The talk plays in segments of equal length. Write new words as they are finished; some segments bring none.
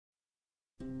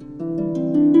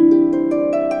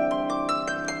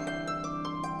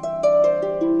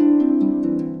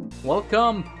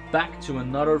welcome back to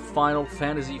another Final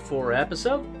Fantasy IV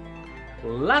episode.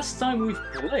 Last time we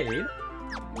played,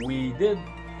 we did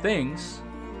things.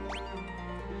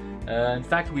 In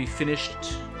fact, we finished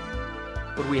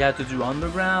what we had to do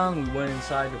underground. We went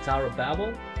inside the Tower of Babel.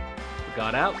 We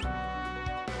got out.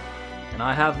 And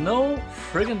I have no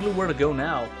friggin' clue where to go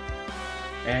now.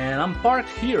 And I'm parked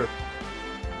here.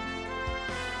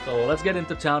 So let's get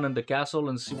into town and the castle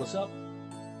and see what's up.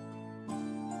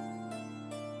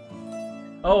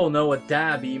 Oh no, a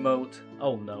dab emote.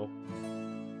 Oh no.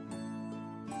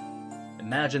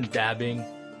 Imagine dabbing.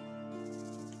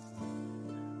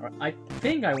 I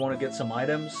think I want to get some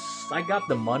items. I got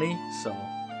the money, so...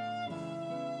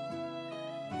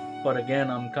 But again,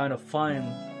 I'm kind of fine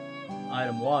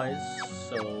item-wise,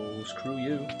 so screw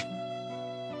you.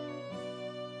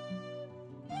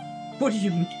 What do you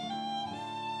mean?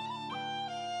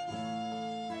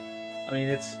 I mean,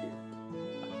 it's...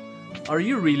 Are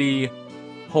you really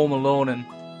home alone and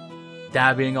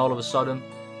dabbing all of a sudden?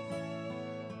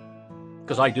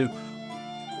 Because I do.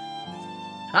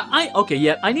 Okay,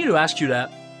 yeah, I need to ask you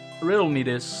that. Riddle me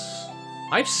this.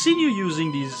 I've seen you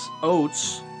using these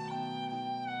oats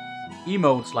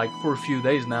emotes like for a few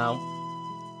days now.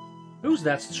 Who's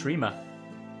that streamer?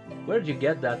 Where did you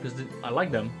get that? Because I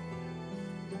like them.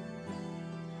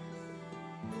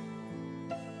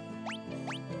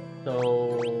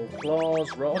 So,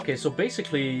 claws, raw. Okay, so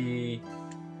basically,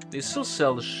 they still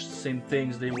sell the same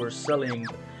things they were selling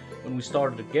when we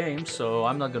started the game, so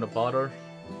I'm not gonna bother.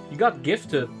 You got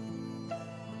gifted.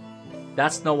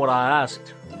 That's not what I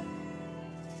asked.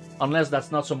 Unless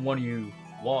that's not someone you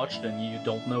watched and you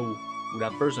don't know who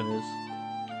that person is.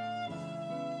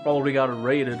 Probably got it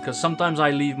rated, because sometimes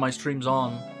I leave my streams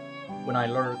on when I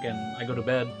lurk and I go to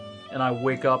bed, and I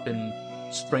wake up in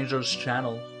strangers'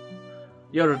 channels.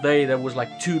 The other day there was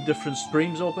like 2 different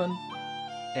streams open,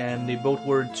 and they both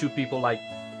were 2 people like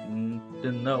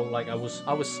didn't know. Like I was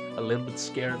a little bit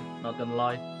scared, not gonna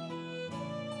lie.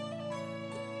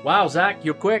 Wow, Zach,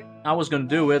 you're quick. I was gonna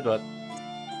do it, but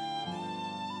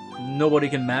nobody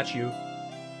can match you.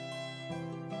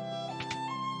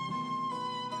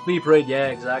 Sleep rate, yeah,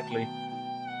 exactly.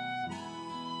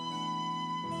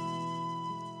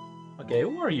 Okay,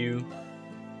 who are you?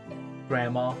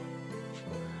 Grandma.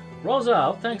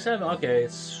 Rosa, thanks heaven. Okay,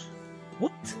 it's...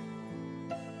 What?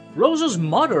 Rosa's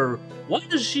mother? Why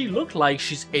does she look like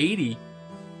she's 80?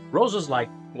 Rosa's like,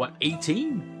 what,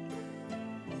 18?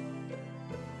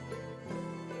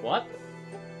 What?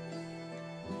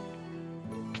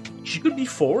 She could be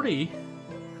 40.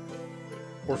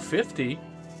 Or 50.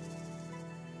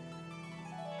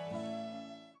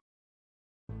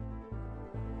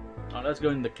 Oh, let's go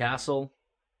in the castle.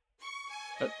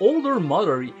 An older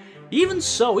mother. Even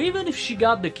so, even if she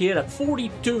got the kid at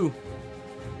 42,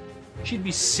 she'd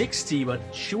be 60, but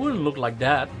she wouldn't look like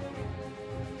that.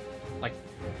 Like,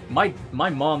 my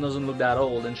mom doesn't look that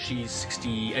old, and she's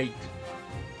 68.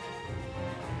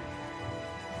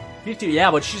 50, yeah,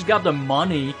 but she's got the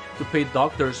money to pay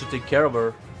doctors to take care of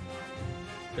her.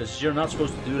 Because you're not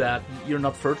supposed to do that. You're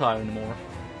not fertile anymore.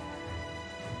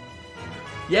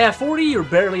 Yeah, 40, you're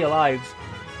barely alive.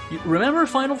 You remember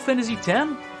Final Fantasy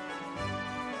X?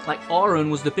 Like,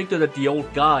 Auron was depicted as the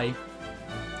old guy,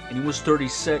 and he was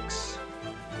 36.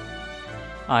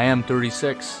 I am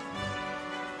 36.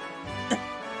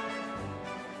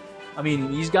 I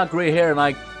mean, he's got gray hair, and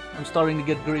I'm starting to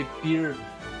get gray beard,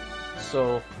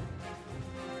 so...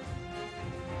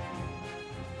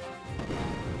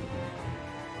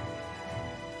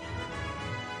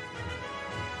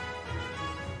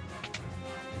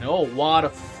 Oh, what a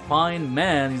fine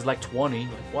man. He's like 20.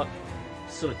 Like, what?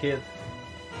 Still a kid.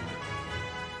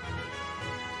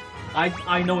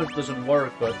 I know it doesn't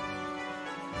work, but...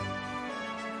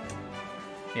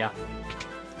 Yeah.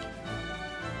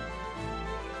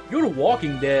 You're The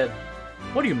Walking Dead.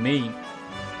 What do you mean?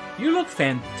 You look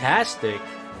fantastic.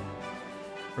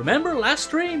 Remember last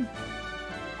stream?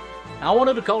 I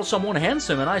wanted to call someone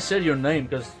handsome, and I said your name,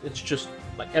 because it's just,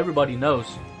 like, everybody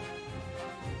knows.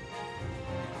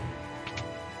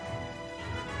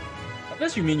 I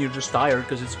guess you mean you're just tired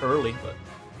because it's early, but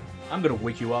I'm gonna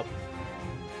wake you up.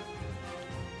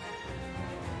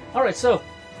 Alright, so,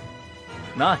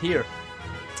 not here.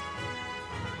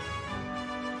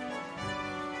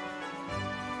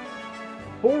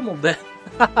 Formal death.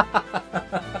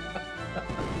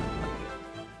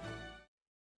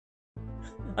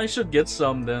 I should get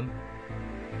some then.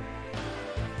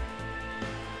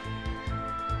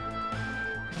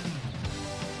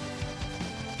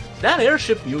 That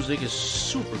airship music is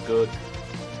super good.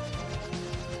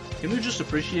 Can we just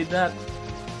appreciate that?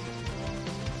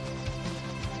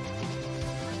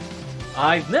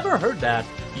 I've never heard that.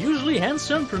 Usually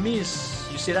handsome for me is,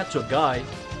 you say that to a guy.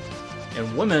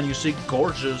 And women, you say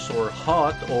gorgeous or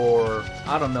hot or,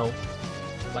 I don't know.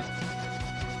 Like,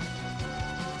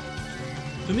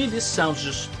 to me this sounds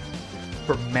just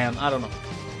for men, I don't know.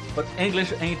 But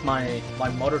English ain't my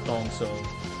mother tongue, so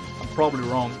I'm probably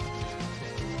wrong.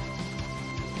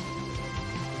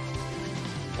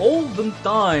 Olden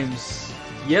times,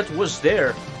 yet was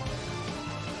there.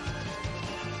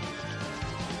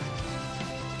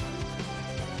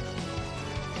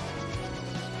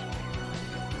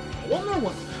 Wonder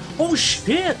what? Oh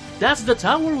shit! That's the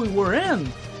tower we were in.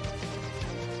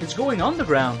 It's going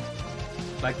underground.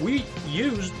 Like we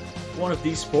used one of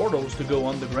these portals to go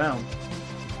underground.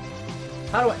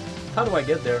 How do I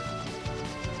get there?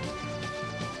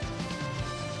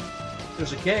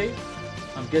 There's a cave.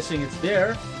 I'm guessing it's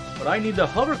there, but I need the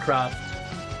hovercraft.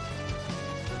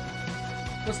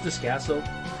 What's this castle?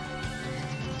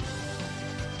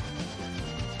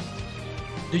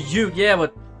 The Ute, yeah,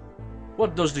 but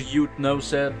what does the Ute know,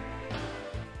 said?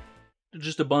 They're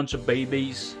just a bunch of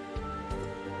babies.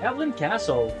 Evelyn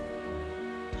Castle.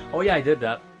 Oh yeah, I did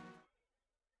that.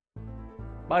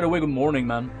 By the way, good morning,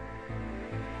 man.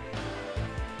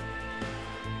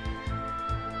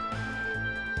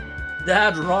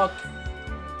 Dad rock.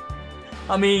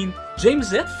 I mean,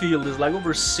 James Hetfield is like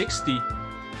over 60.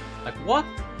 Like what?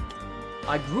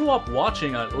 I grew up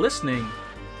watching, listening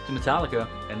to Metallica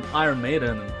and Iron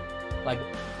Maiden. And, like,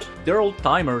 they're old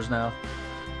timers now.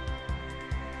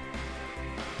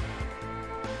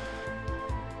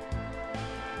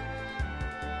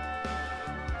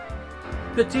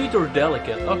 Petite or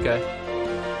delicate? Okay.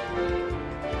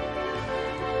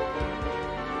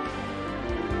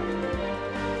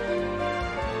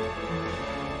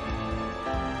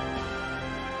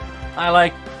 I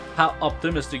like how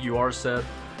optimistic you are, Sed.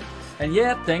 And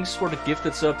yeah, thanks for the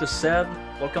gifted sub to Sed.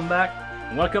 Welcome back.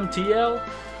 And welcome TL.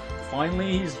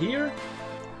 Finally, he's here.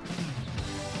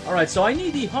 Alright, so I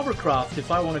need the hovercraft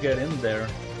if I want to get in there.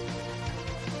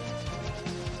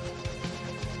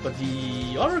 But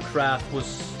the hovercraft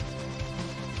was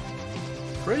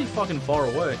pretty fucking far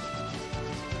away.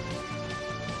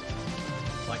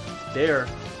 Like, there.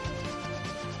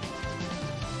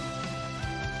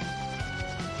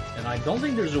 And I don't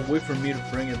think there's a way for me to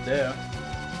bring it there.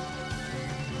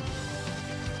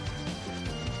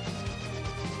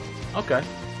 Okay.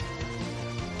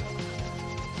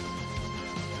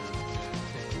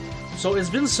 So it's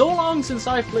been so long since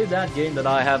I played that game that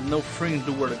I have no freaking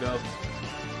clue where to go.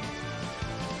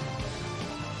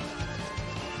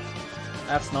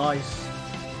 That's nice.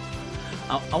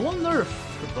 I wonder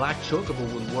if the Black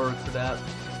Chocobo would work for that.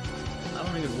 I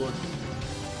don't think it would.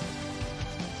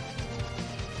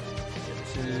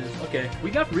 Okay, we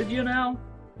got Rydia now.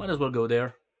 Might as well go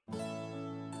there.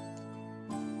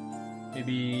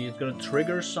 Maybe it's gonna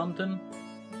trigger something.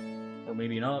 Or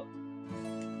maybe not.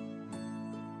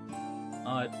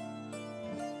 Alright.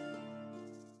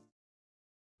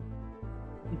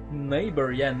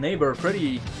 Neighbor, yeah, neighbor,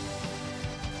 pretty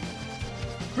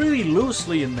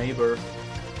loosely in neighbor.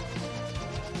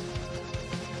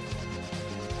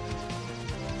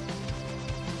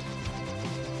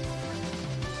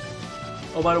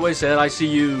 Oh, by the way, Seth, I see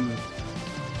you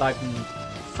typing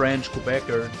French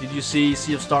Quebecer. Did you see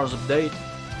Sea of Stars update?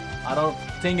 I don't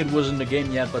think it was in the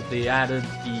game yet, but they added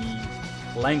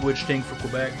the language thing for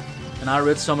Quebec. And I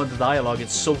read some of the dialogue,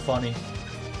 it's so funny.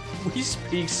 We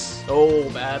speak so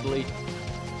badly.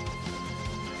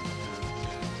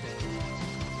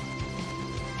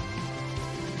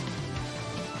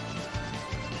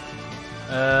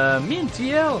 Me and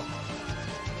TL.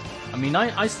 I mean,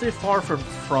 I stay far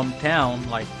from town,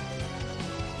 like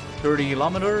 30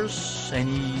 kilometers,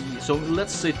 so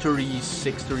let's say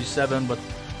 36, 37, but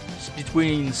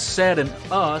between Sed and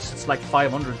us, it's like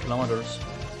 500 kilometers,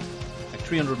 like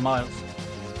 300 miles.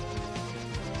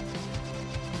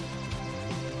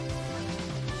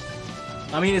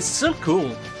 I mean, it's still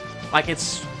cool. Like,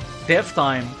 it's dev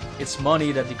time, it's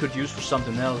money that they could use for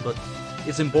something else, but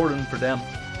it's important for them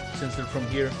since they're from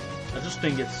here. I just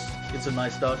think it's a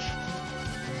nice touch.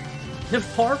 The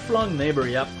far-flung neighbor,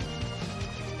 yep.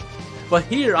 But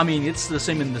here, I mean, it's the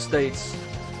same in the States.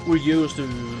 We're used to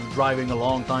driving a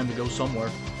long time to go somewhere.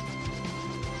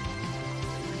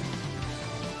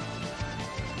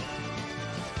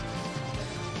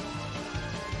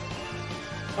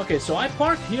 Okay, so I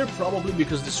parked here probably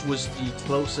because this was the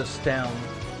closest town.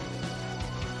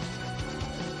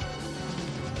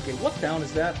 Okay, what town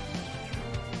is that?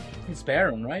 It's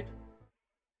Baron, right?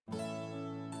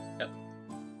 Yep.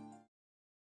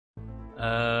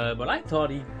 But I thought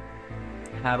he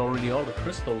had already all the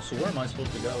crystals, so where am I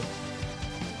supposed to go?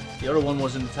 The other one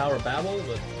was in the Tower of Babel,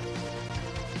 but...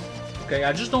 Okay,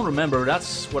 I just don't remember.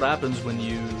 That's what happens when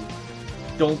you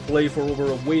don't play for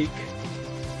over a week.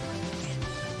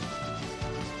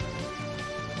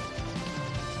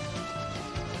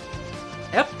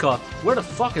 Epcot? Where the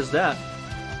fuck is that?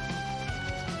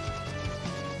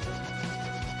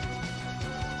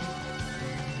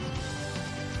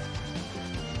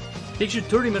 Takes you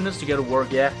 30 minutes to get to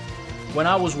work, yeah. When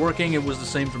I was working, it was the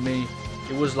same for me.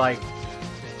 It was like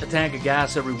a tank of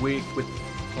gas every week with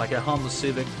like a Honda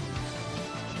Civic.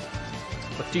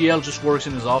 But TL just works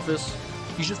in his office.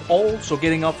 He's just old, so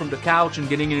getting up from the couch and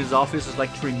getting in his office is like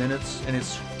 3 minutes, and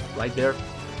it's right there.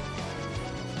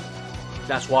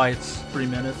 That's why it's 3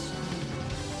 minutes.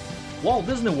 Walt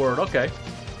Disney World, okay.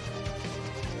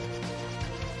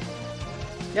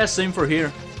 Yeah, same for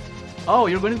here. Oh,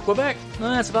 you're going to Quebec? No,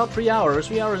 that's about 3 hours,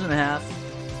 3 hours and a half.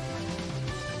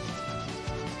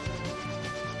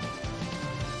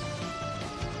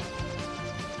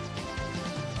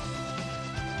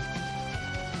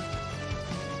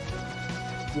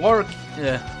 Work.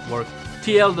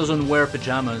 TL doesn't wear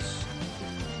pajamas.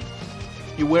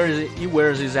 He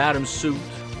wears his Adam suit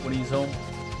when he's home.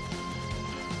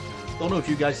 Don't know if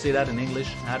you guys say that in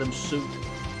English. Adam suit.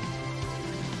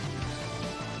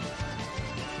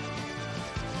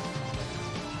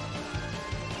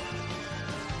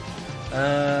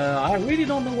 I really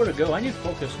don't know where to go. I need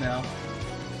focus now.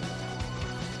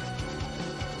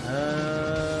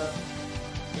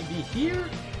 Maybe here?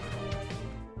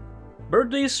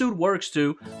 Birthday suit works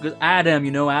too, because Adam,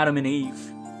 you know, Adam and Eve,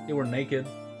 they were naked.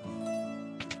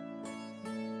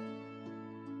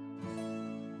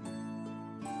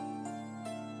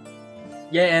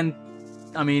 Yeah, and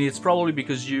I mean, it's probably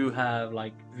because you have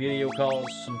like video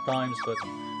calls sometimes, but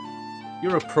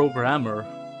you're a programmer.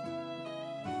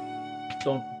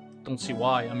 Don't see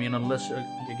why. I mean, unless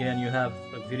again you have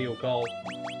a video call.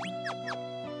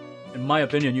 In my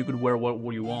opinion, you could wear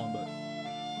what you want,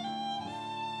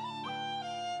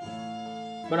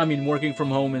 but I mean, working from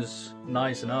home is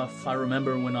nice enough. I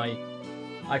remember when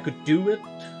I could do it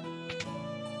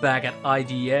back at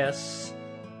IDS.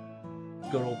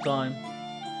 Good old time.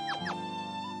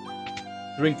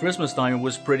 During Christmas time, it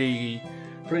was pretty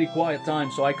quiet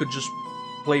time, so I could just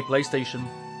play PlayStation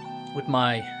with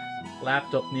my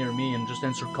laptop near me and just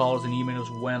answer calls and emails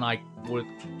when I would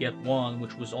get one,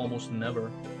 which was almost never.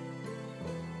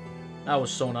 That was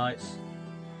so nice.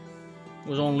 It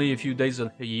was only a few days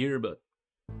a year, but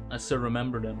I still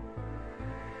remember them.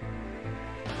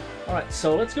 Alright,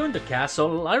 so let's go into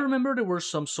castle. I remember there were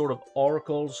some sort of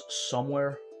oracles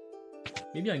somewhere.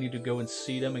 Maybe I need to go and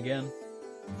see them again.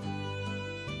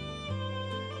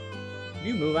 Can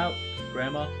you move out,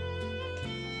 Grandma?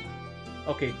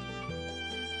 Okay.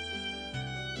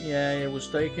 Yeah, it was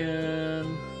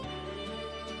taken...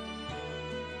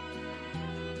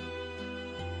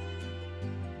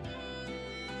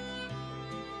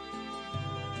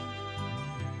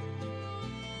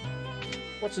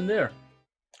 What's in there?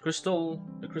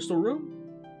 The crystal room?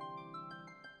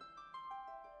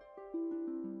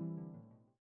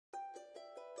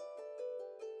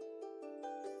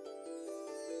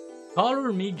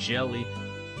 Color me jelly.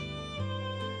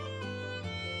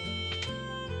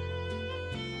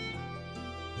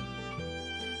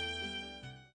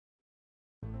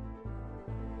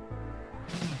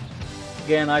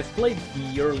 Again, I've played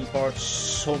the early parts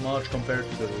so much compared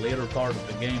to the later part of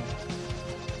the game.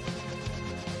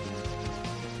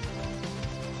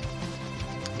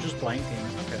 Just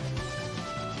blanking, okay.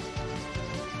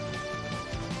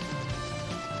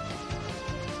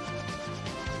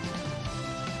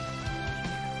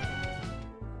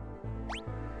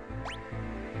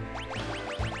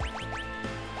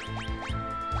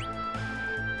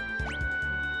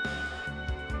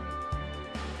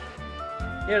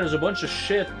 Yeah, there's a bunch of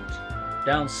shit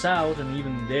down south and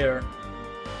even there.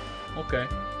 Okay.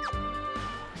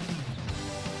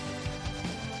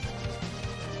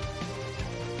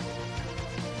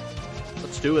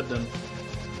 Let's do it then.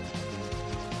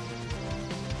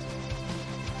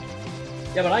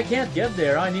 Yeah, but I can't get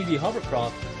there. I need the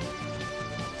hovercraft.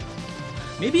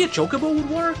 Maybe a chocobo would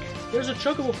work? There's a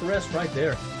chocobo for rest right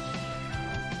there.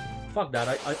 Fuck that.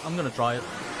 I'm gonna try it.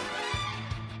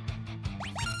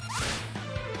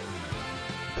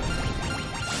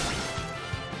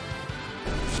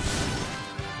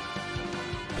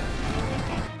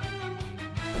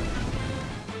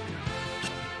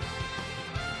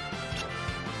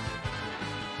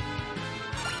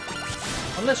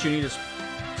 Unless you need a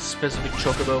specific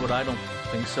chocobo, but I don't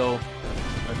think so.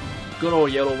 A good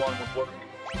old yellow one would work.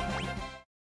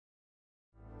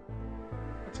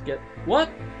 Let's get... What?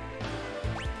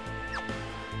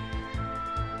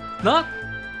 not?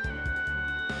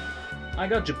 I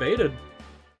got debated.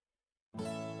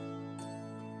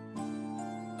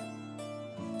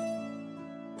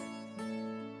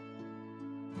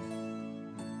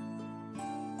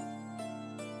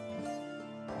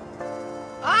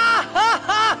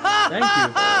 Thank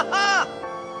you.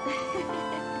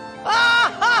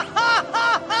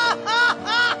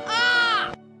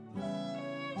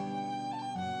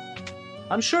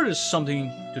 I'm sure there's something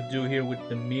to do here with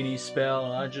the mini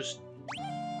spell. I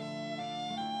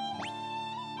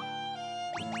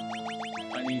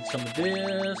need some of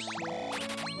this.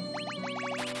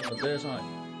 Some of this.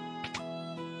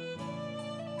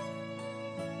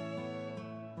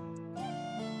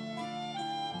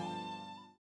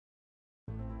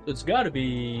 It's got to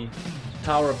be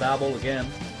Tower of Babel again.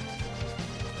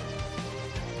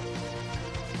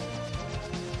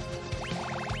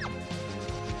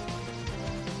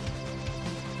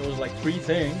 There was like 3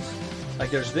 things.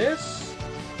 Like there's this.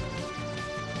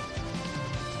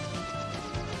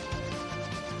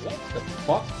 What the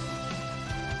fuck?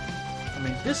 I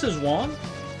mean, this is one,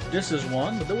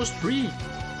 but there was 3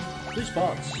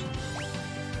 spots.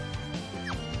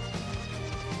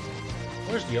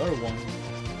 Where's the other one?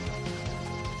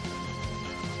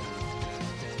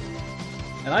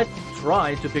 And I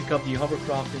tried to pick up the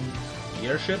hovercraft in the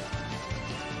airship.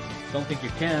 Don't think you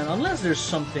can, unless there's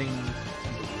something in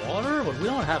the water, but we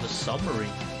don't have a submarine.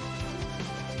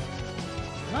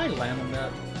 Can I land on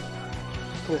that?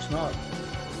 Of course not.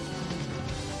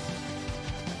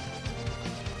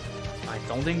 I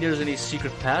don't think there's any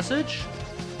secret passage,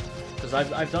 because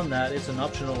I've done that. It's an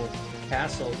optional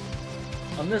castle.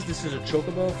 Unless this is a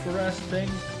Chocobo Forest thing.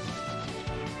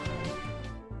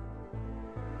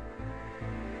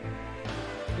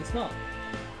 It's not.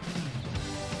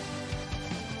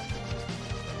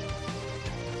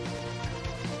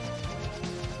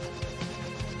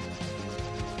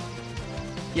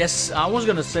 Yes, I was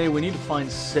gonna say we need to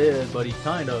find Sid, but he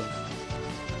kind of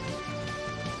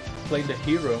played the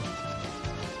hero.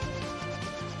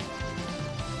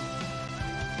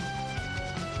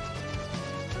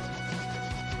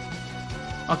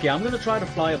 Okay, I'm gonna try to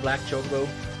fly a black Chocobo.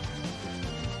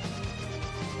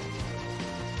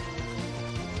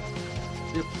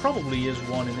 There probably is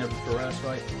one in every forest,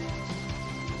 right?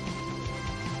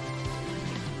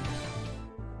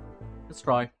 Let's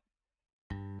try.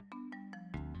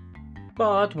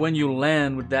 But when you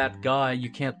land with that guy, you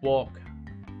can't walk.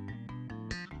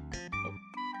 Oh,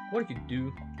 what did you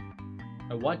do?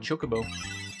 A white Chocobo.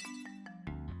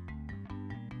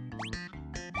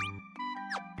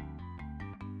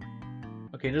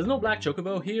 Okay, there's no black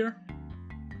Chocobo here.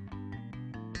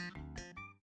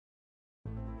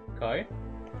 Okay.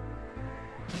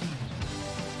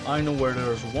 I know where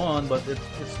there's one, but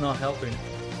it's not helping.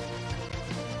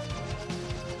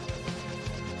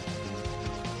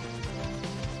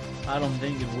 I don't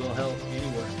think it will help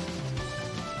anywhere.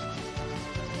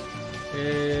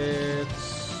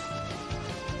 It's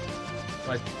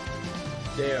right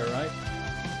there, right?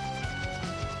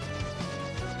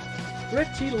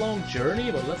 Pretty long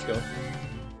journey, but let's go.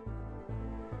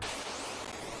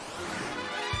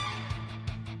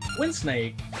 Wind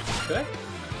Snake. Okay.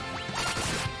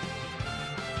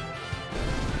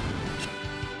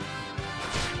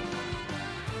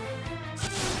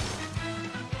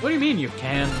 What do you mean you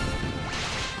can?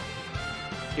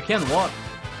 You can what?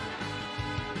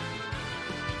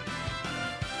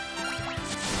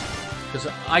 Because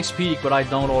I speak, but I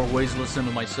don't always listen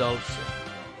to myself. So.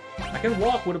 I can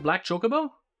walk with a black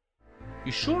Chocobo?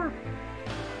 You sure?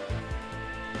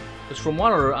 Because from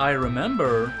what I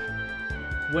remember,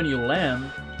 when you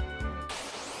land,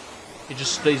 it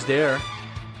just stays there.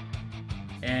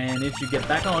 And if you get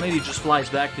back on it, he just flies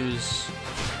back to his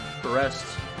rest.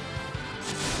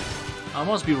 I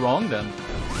must be wrong then.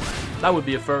 That would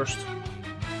be a first.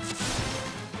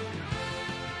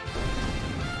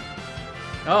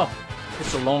 Oh,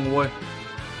 it's a long way.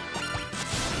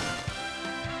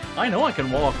 I know I can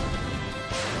walk,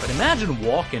 but imagine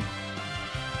walking.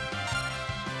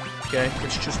 Okay,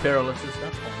 it's just paralysis,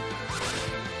 that's fine.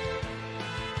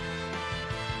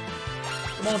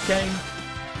 Come on, Kane.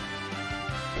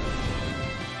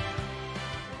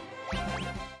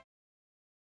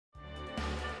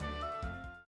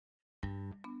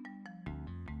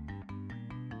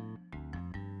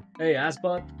 Hey,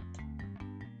 Assbutt.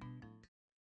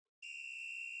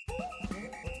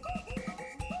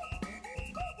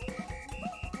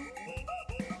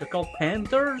 They're called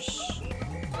panthers?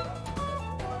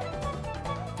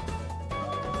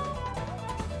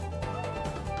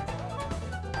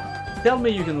 Tell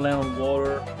me you can land on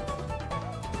water.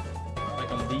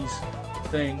 Like on these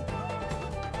things.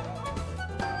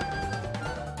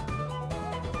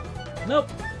 Nope,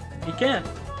 he can't.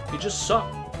 He just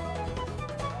sucked.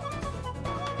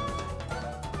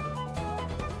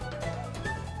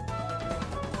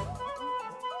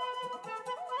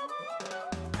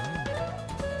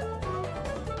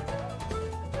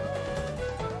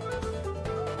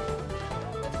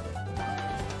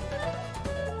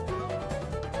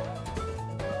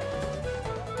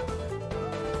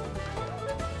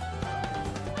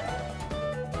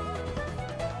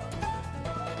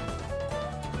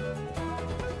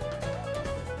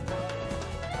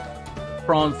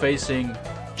 Prawn facing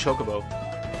Chocobo.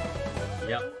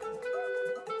 Yep.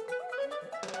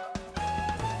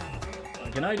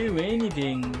 Can I do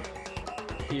anything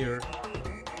here?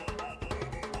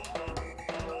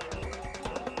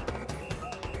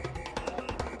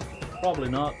 Probably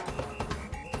not.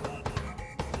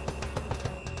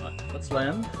 Right, let's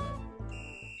land.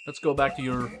 Let's go back to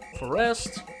your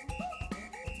forest.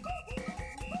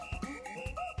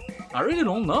 I really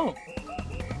don't know.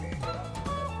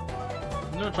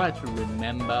 I'm gonna try to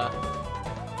remember.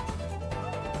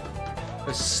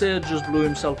 Because Sid just blew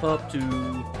himself up to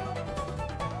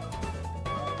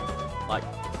like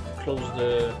close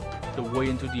the way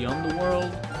into the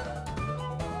underworld.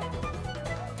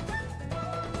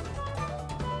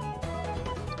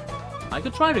 I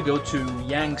could try to go to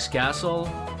Yang's castle.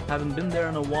 Haven't been there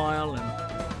in a while, and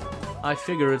I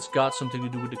figure it's got something to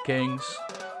do with the kings.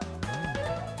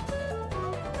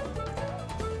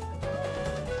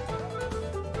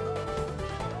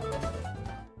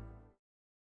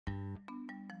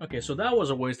 Okay, so that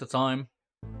was a waste of time.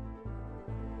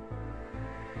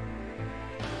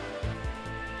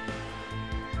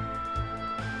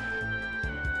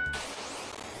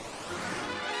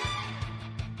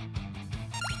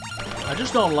 I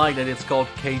just don't like that it's called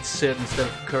Cait Sith instead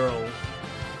of Curl.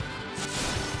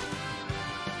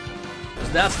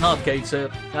 That's not Cait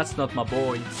Sith. That's not my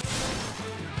boy.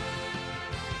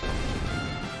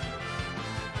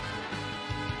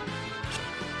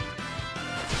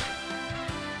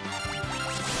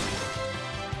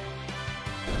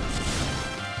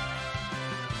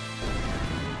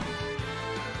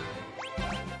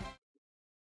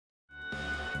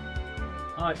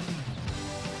 Alright.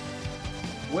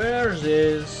 Where's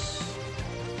his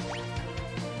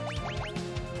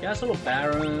Castle of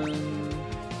Baron?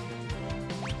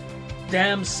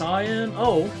 Damn Scion?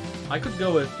 Oh, I could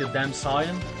go with the Damn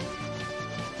Scion.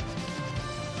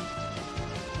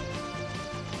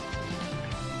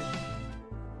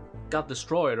 Got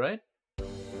destroyed, right?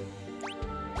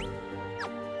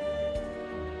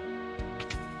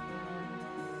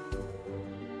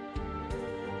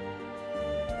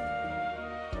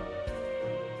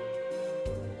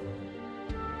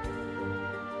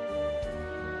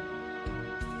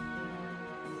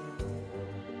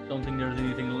 Don't think there's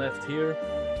anything left here.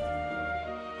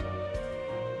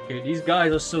 Okay, these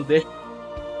guys are still there.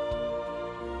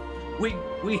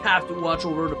 We have to watch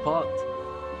over the pot.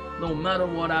 No matter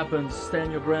what happens,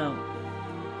 stand your ground.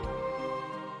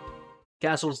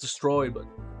 Castle's destroyed, but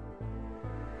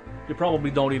you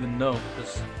probably don't even know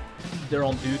because they're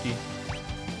on duty.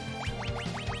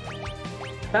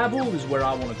 Pabu is where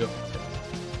I want to go.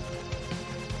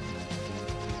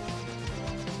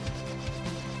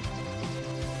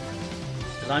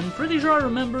 I'm pretty sure I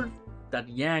remember that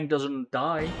Yang doesn't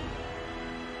die.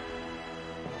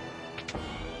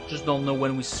 Just don't know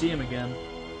when we see him again.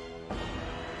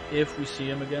 If we see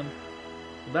him again.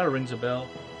 That rings a bell.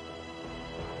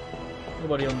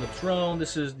 Nobody on the throne.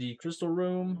 This is the crystal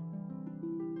room.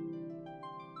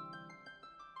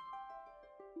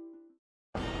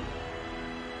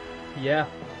 Yeah.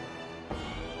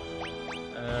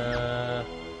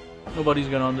 Nobody's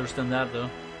gonna understand that though.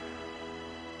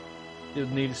 You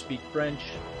would need to speak French.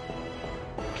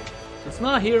 It's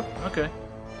not here. Okay.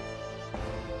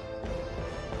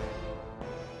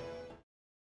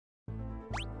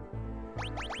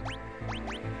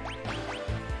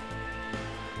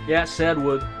 Yeah,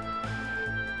 Sadwood.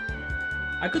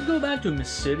 I could go back to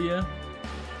Mysidia.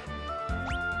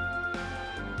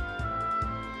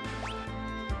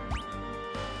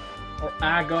 Or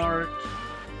Agart.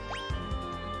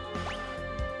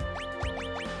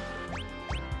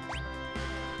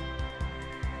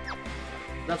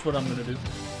 That's what I'm gonna do.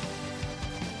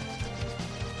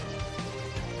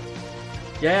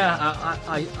 Yeah,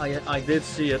 I did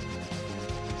see it.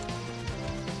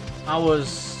 I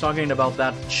was talking about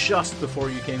that just before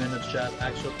you came in the chat.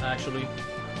 Actually,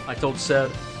 I told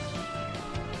Sed.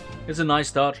 It's a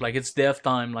nice touch. Like it's death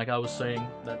time. Like I was saying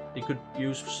that they could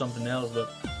use for something else,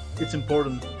 but it's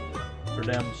important for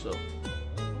them. So,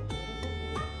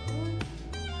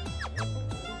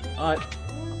 I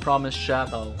promise,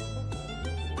 chat.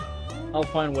 I'll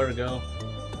find where to go.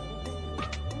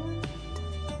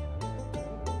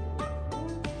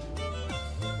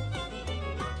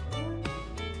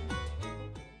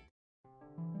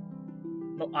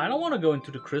 No, I don't want to go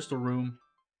into the crystal room.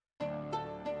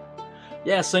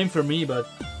 Yeah, same for me, but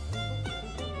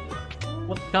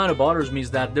what kind of bothers me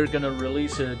is that they're gonna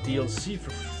release a DLC for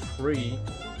free.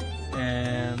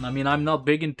 And I mean, I'm not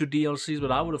big into DLCs,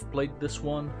 but I would have played this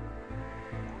one.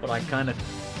 But I kind of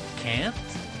can't,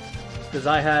 because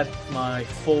I had my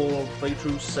full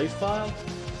playthrough save file.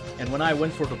 And when I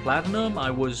went for the platinum, I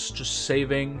was just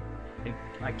saving. And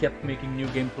I kept making new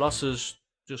game pluses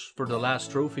just for the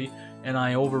last trophy. And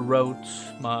I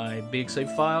overwrote my big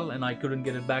save file, and I couldn't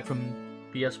get it back from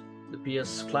the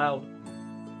PS Cloud.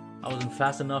 I wasn't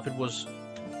fast enough, it was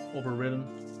overridden.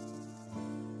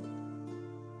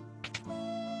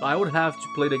 I would have to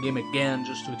play the game again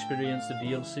just to experience the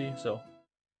DLC, so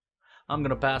I'm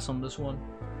gonna pass on this one.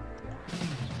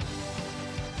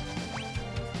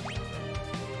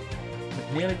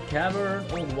 Magnetic Cavern,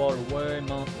 Old Waterway,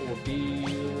 Mount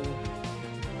Ordeal.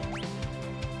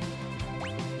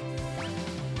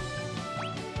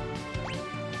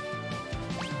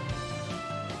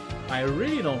 I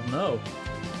really don't know.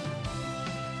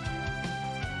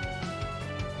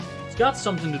 It's got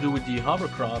something to do with the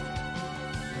hovercraft.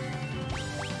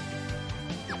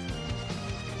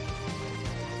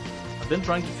 I've been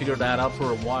trying to figure that out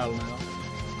for a while now.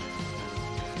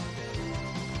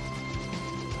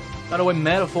 By the way,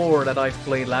 Metaphor that I've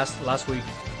played last week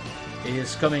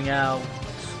is coming out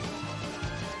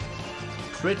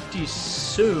pretty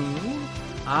soon.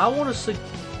 I want to say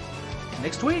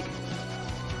next week.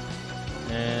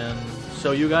 And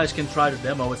so you guys can try the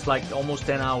demo. It's like almost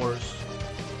 10 hours.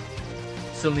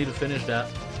 Still need to finish that.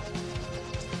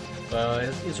 But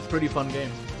it's a pretty fun game.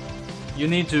 You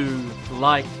need to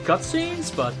like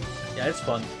cutscenes, but yeah, it's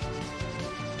fun.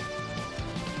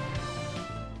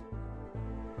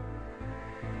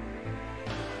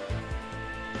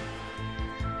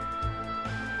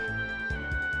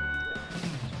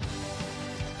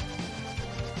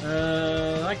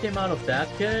 I came out of that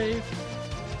cave.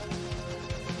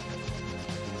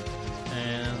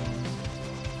 And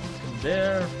from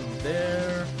there.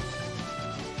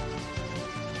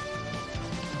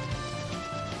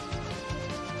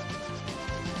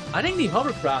 I think the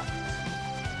hovercraft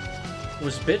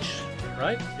was bitch,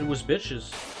 right? It was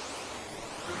bitches.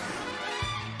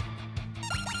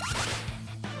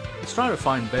 Let's try to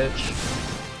find bitch.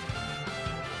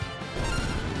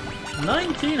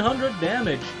 1900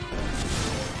 damage.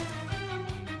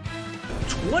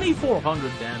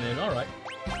 2400 damage, alright.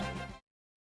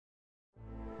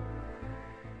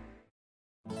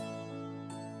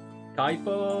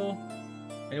 Kaipo?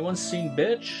 Anyone seen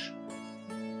bitch?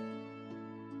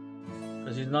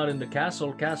 Because he's not in the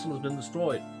castle. Castle has been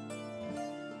destroyed.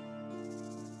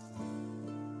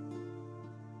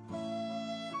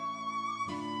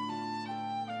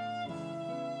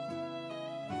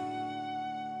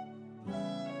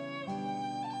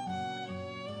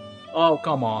 Oh,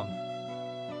 come on.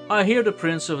 I hear the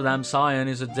Prince of Lamsion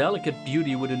is a delicate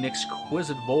beauty with an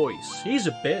exquisite voice. He's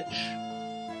a bitch.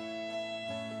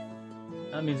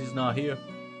 That means he's not here.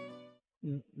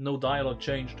 No dialogue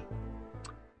changed.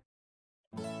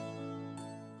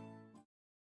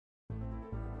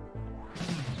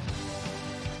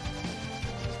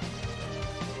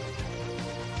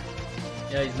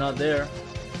 Yeah, he's not there.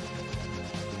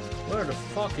 Where the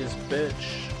fuck is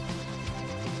bitch?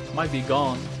 Might be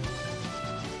gone.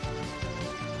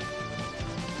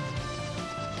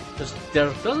 There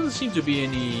doesn't seem to be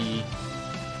any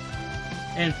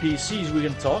NPCs we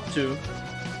can talk to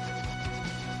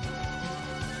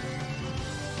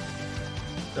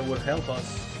that would help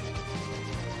us.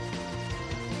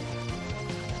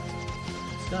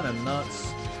 It's kind of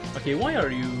nuts. Okay, why are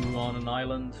you on an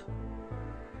island?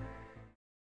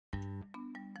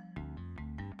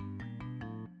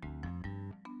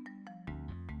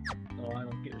 Oh, I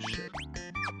don't give a shit.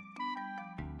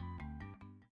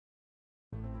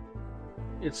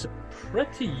 It's a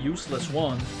pretty useless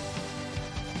one.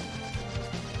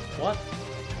 What?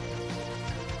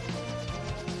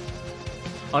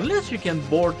 Unless you can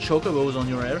board chocobos on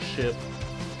your airship.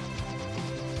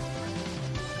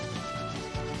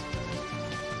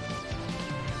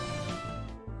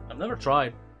 I've never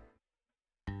tried.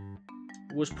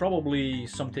 It was probably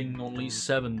something only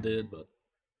 7 did, but...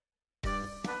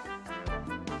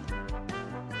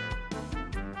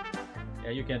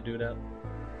 yeah, you can't do that.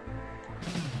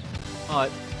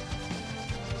 Alright.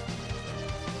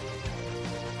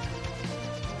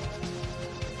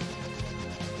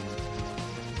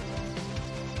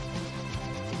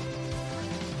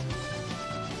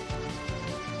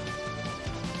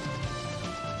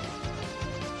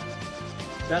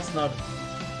 That's not...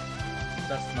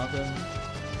 That's nothing.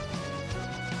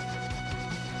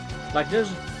 Like, there's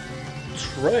a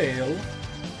trail.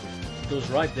 It goes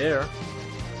right there.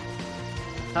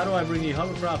 How do I bring the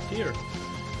hovercraft here?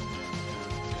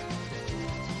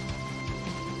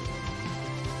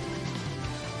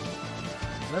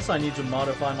 Unless I need to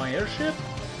modify my airship?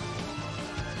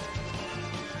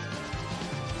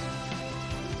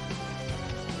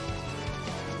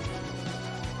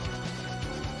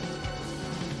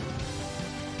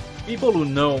 People who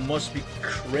know must be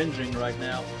cringing right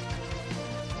now.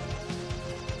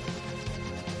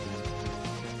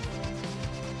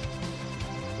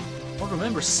 Oh,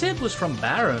 remember, Sid was from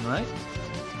Baron, right?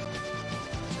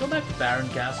 Let's go back to Baron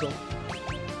Castle.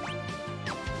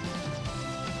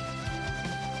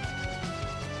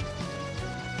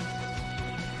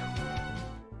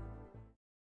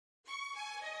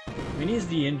 I mean, he's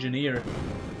the engineer.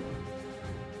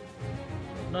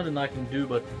 Nothing I can do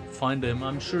but find him.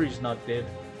 I'm sure he's not dead,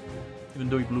 even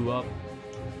though he blew up.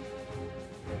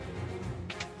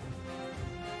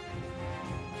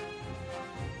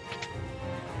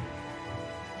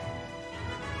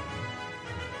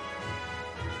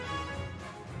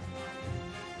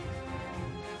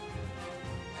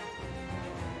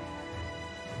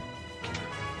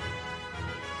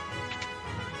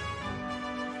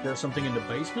 There's something in the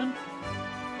basement?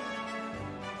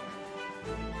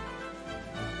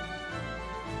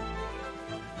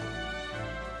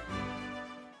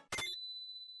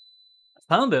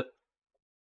 Found it!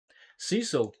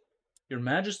 Cecil, Your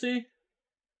Majesty?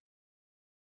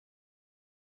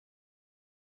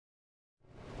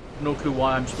 No clue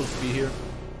why I'm supposed to be here.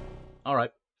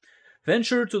 Alright.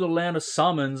 Venture to the land of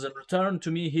summons and return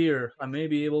to me here. I may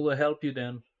be able to help you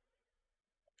then.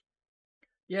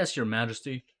 Yes, Your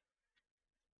Majesty.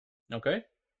 Okay.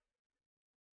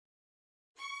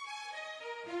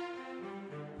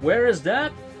 Where is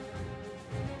that?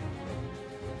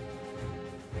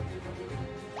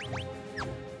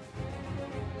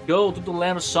 Go to the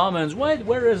land of summons. Wait,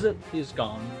 where is it? He's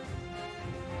gone.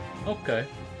 Okay.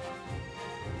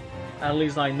 At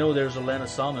least I know there's a land of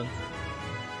summons.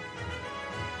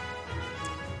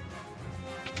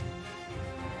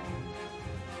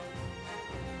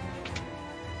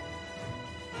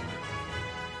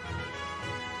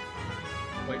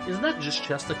 Wait, isn't that just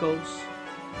chesticles?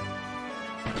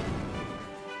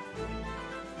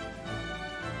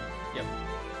 Yep.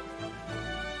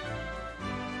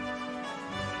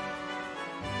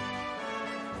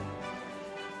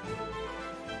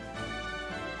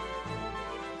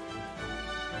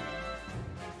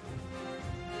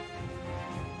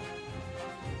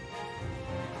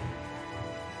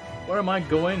 Where am I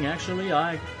going, actually?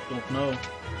 I don't know.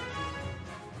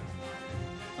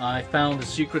 I found a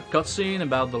secret cutscene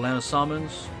about the Land of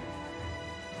Summons.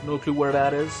 No clue where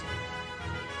that is.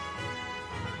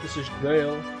 This is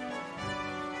Grail.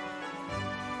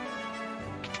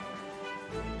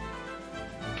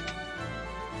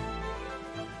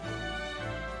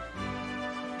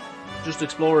 Just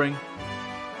exploring,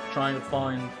 trying to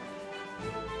find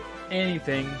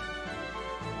anything.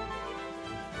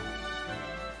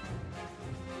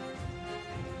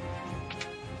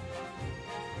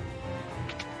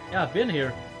 Yeah, I've been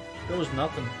here. There was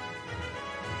nothing.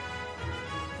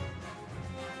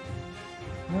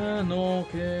 No,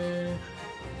 okay.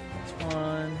 It's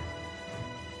fine.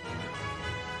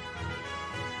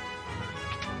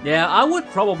 Yeah, I would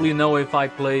probably know if I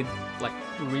played, like,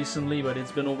 recently, but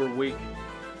it's been over a week.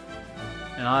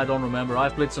 And I don't remember.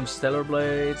 I've played some Stellar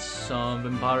Blades, some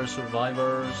Vampire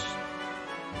Survivors.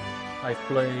 I've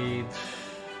played...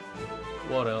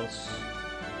 what else?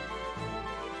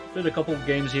 Played a couple of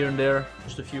games here and there,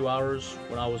 just a few hours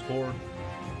when I was bored.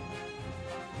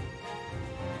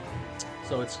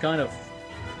 So it's kind of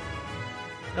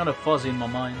fuzzy in my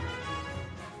mind.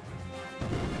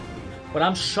 But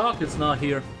I'm shocked it's not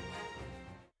here.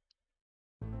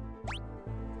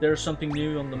 There's something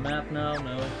new on the map now?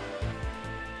 No.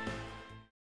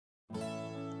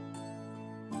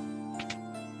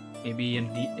 Maybe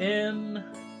in the inn?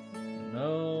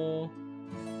 No.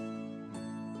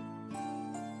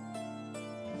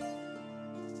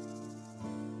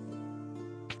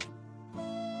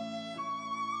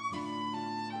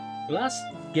 The last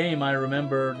game I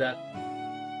remember that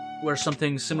where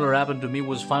something similar happened to me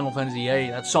was Final Fantasy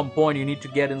VIII. At some point you need to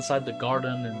get inside the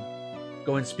garden and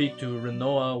go and speak to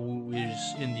Rinoa, who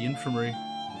is in the infirmary.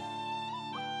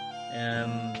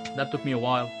 And that took me a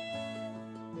while.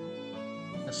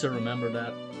 I still remember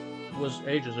that. It was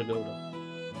ages ago though.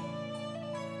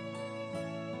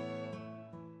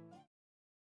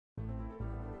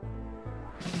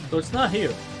 So it's not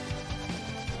here.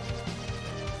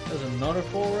 There's another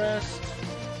forest.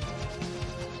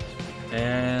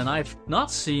 And I've not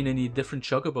seen any different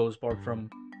chocobos apart from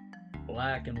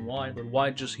black and white, but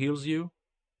white just heals you.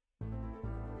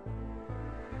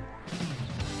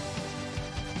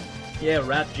 Yeah,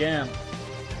 Rat Jam.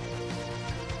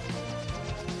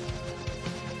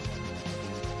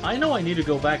 I know I need to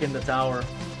go back in the tower.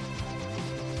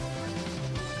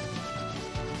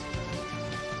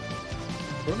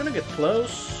 We're gonna get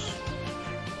close.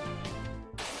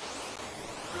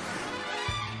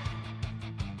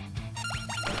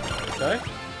 Okay.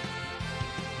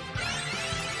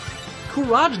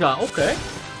 Kuraja, okay.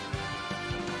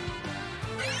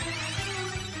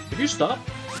 Did you stop?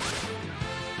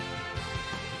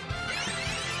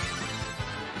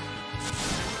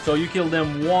 So you kill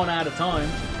them one at a time.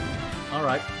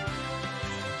 Alright.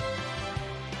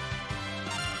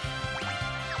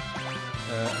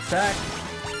 Attack.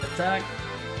 Attack.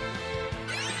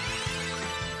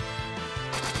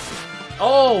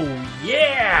 Oh,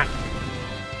 yeah!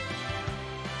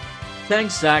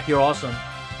 Thanks, Zach. You're awesome.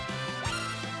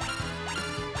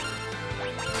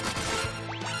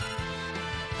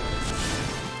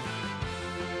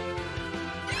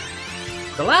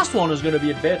 The last one is going to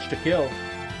be a bitch to kill.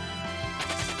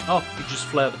 Oh, he just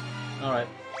fled. Alright.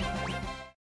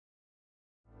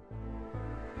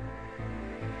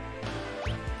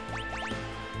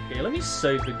 Okay, let me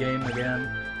save the game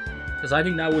again. Because I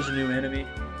think that was a new enemy.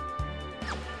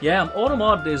 Yeah,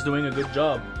 Automod is doing a good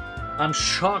job. I'm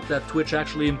shocked that Twitch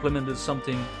actually implemented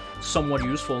something somewhat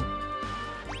useful.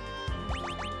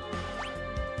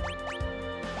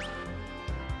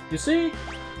 You see?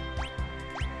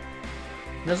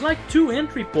 There's like 2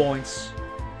 entry points.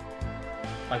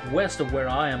 Like west of where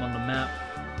I am on the map.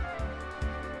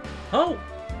 Oh!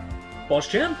 Boss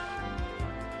Chen?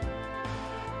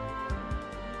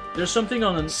 There's something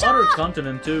on another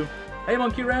continent too. Hey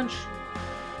Monkey Ranch!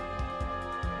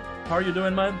 How are you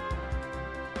doing, man?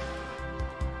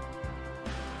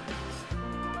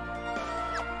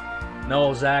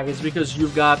 No, Zach, it's because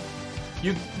you've got...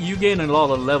 You gain a lot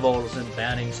of levels and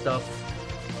banning stuff.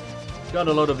 Got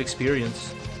a lot of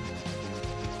experience.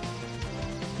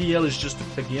 TL is just a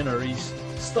beginner, he's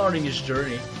starting his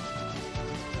journey.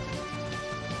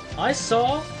 I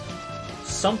saw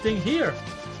something here.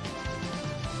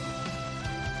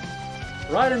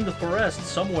 Right in the forest,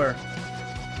 somewhere.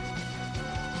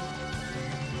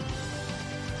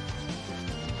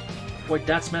 Wait,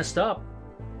 that's messed up.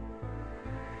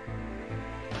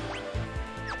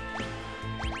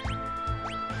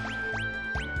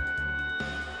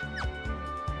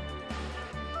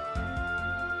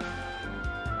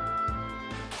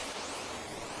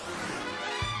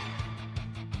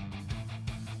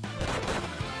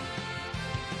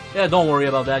 Yeah, don't worry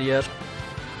about that yet.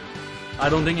 I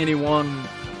don't think anyone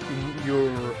you're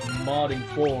modding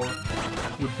for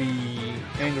would be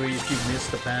angry if you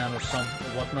missed the pan or something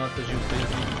or whatnot because you're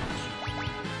busy.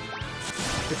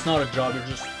 It's not a job, you're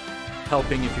just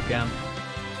helping if you can.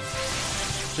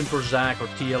 Same for Zach or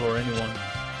TL or anyone.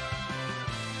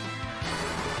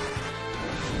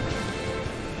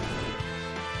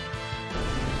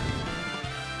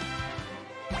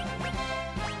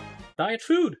 Diet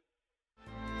food!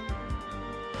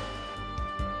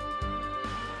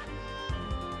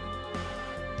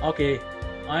 Okay,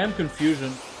 I am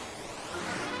confusion.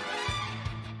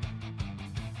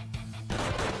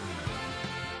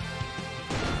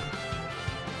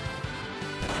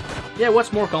 Yeah,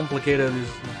 what's more complicated is,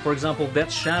 for example,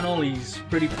 Death's channel is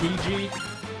pretty PG,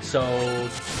 so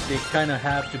they kind of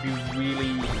have to be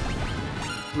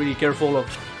really careful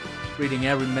of reading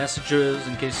every messages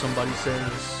in case somebody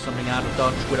says something out of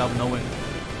touch without knowing.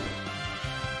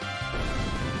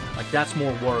 Like, that's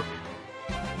more work.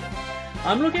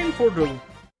 I'm looking for the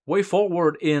way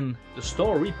forward in the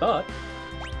story, but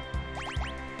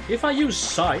if I use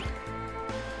sight,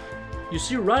 you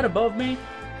see right above me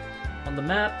on the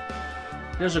map,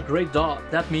 there's a gray dot.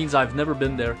 That means I've never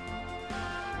been there.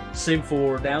 Same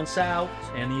for down south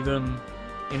and even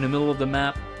in the middle of the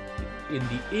map in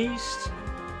the east.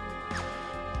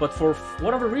 But for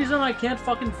whatever reason, I can't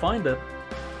fucking find it.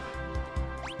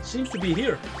 Seems to be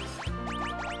here.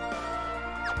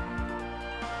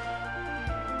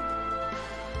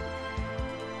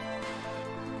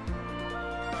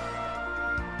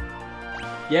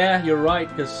 Yeah, you're right,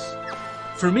 because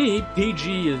for me,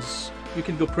 PG is... you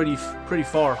can go pretty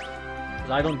far. 'Cause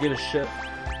I don't give a shit.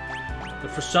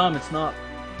 But for some, it's not.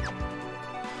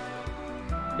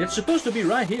 It's supposed to be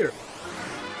right here.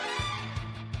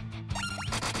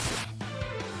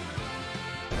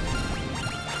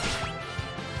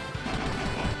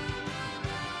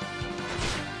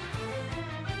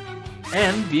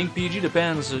 And being PG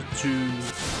depends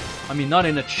I mean, not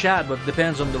in a chat, but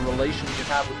depends on the relation you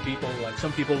have with people. Like,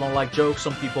 some people don't like jokes,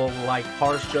 some people like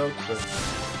harsh jokes. So.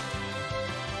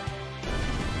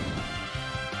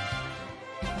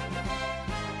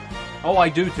 Oh, I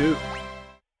do too.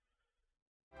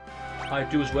 I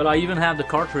do as well. I even have the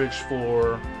cartridge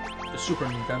for the Super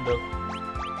Nintendo.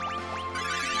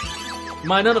 You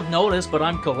might not have noticed, but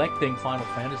I'm collecting Final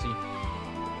Fantasy.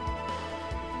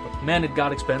 But man, it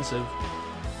got expensive.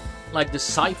 Like the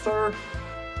Cypher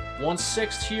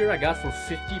 1/6 here, I got for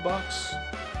 $50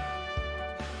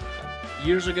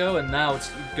 years ago, and now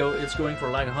it's going for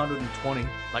like 120,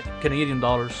 like Canadian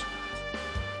dollars.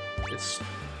 It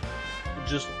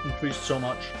just increased so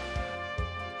much.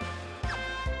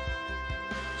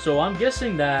 So I'm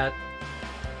guessing that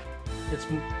it's.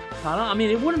 I mean,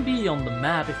 it wouldn't be on the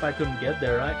map if I couldn't get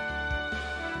there, right?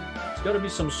 It's got to be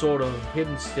some sort of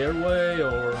hidden stairway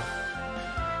or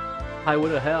highway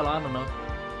to hell. I don't know.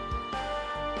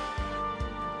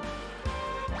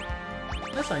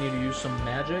 I guess I need to use some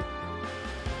magic.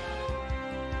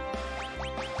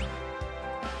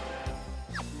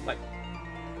 Like,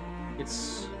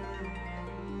 it's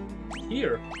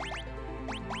here.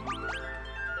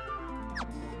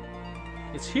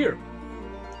 It's here.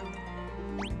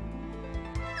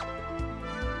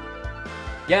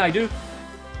 Yeah, I do.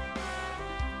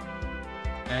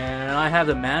 And I have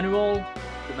the manual.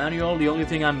 The only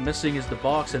thing I'm missing is the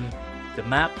box and the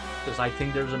map, because I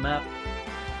think there's a map.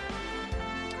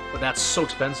 But that's so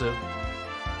expensive.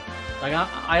 Like,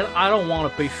 I don't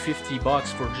want to pay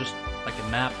 $50 for just like a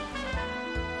map.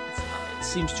 It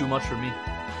seems too much for me.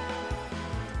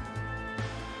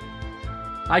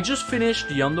 I just finished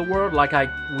the Underworld, like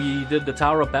we did the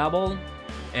Tower of Babel,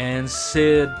 and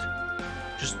Sid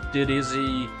just did his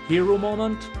hero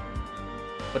moment.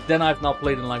 But then I've not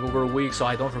played in like over a week, so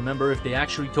I don't remember if they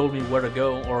actually told me where to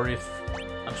go or if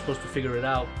I'm supposed to figure it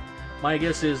out. My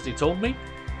guess is they told me.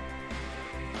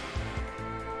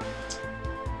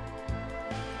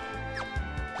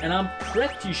 And I'm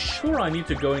pretty sure I need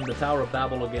to go in the Tower of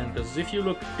Babel again, because if you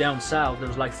look down south,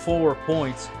 there's like 4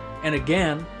 points. And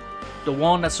again, the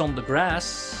one that's on the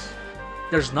grass,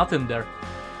 there's nothing there.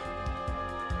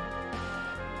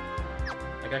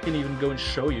 Like, I can even go and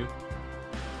show you.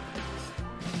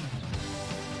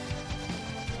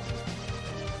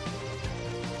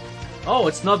 Oh,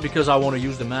 it's not because I want to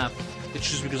use the map. It's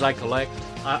just because I collect.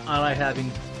 I like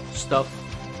having stuff.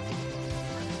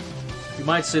 You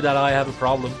might say that I have a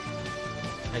problem,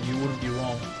 and you wouldn't be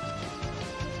wrong.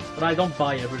 But I don't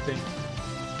buy everything.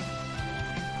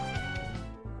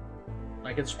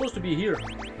 Like, it's supposed to be here.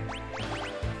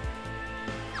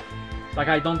 Like,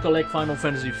 I don't collect Final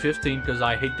Fantasy 15 because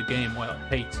I hate the game. Well,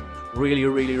 hate.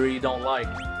 Really don't like.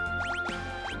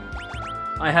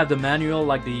 I have the manual,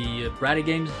 like the Bratty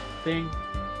Games thing,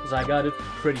 because I got it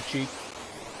pretty cheap.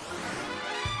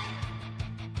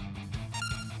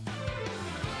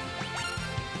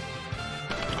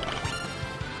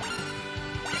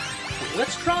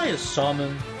 Let's try a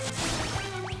summon.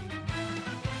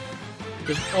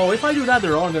 Because, oh, if I do that,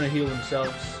 they're all gonna heal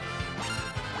themselves.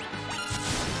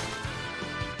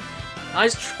 I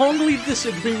strongly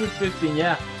disagree with 15,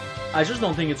 yeah. I just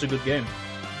don't think it's a good game.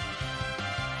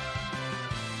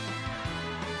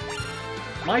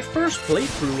 My first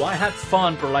playthrough, I had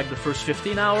fun for like the first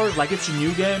 15 hours, like it's a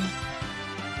new game.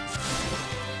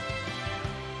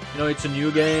 You know, it's a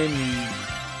new game,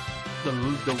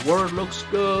 the world looks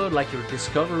good, like you're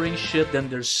discovering shit, then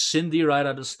there's Cindy right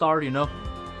at the start, you know?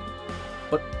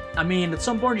 But, I mean, at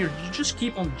some point you just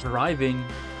keep on driving,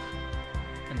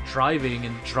 and driving,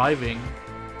 and driving,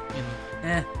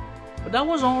 and But that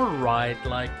was alright,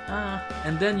 like,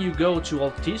 and then you go to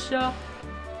Altissia,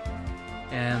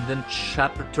 and then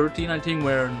chapter 13, I think,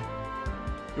 where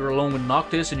you're alone with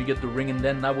Noctis and you get the ring, and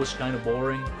then that was kind of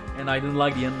boring, and I didn't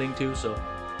like the ending too, so,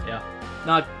 yeah.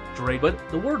 Not great, but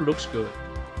the world looks good.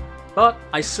 But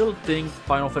I still think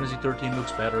Final Fantasy 13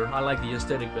 looks better. I like the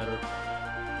aesthetic better.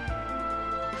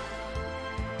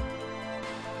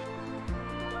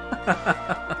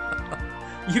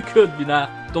 You could be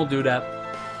not. Don't do that.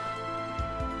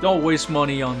 Don't waste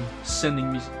money on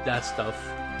sending me that stuff.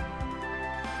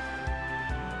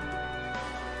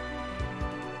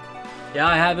 Yeah,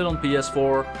 I have it on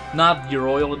PS4. Not the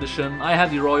Royal Edition. I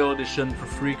have the Royal Edition for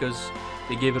free because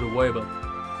they gave it away, but...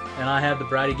 And I have the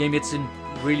Bratty game. It's in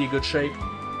really good shape.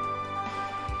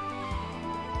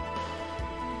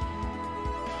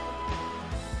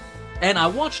 And I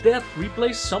watched that,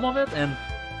 replayed some of it, and...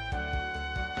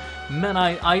 Man,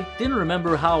 I didn't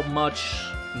remember how much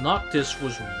Noctis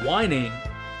was whining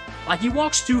Like, he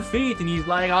walks 2 feet and he's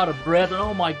like out of breath and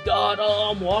oh my god,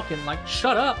 oh, I'm walking. Like,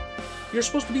 shut up. You're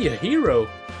supposed to be a hero.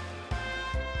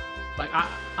 Like,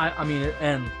 I mean,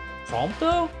 and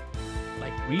Prompto?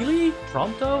 Like, really?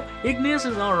 Prompto? Ignis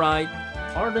is alright.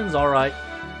 Arden's alright.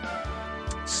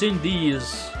 Cindy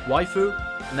is waifu,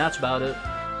 and that's about it.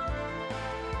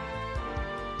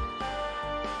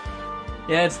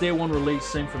 Yeah, it's day 1 release,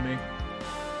 same for me.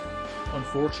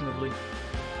 Unfortunately.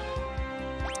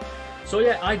 So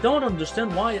yeah, I don't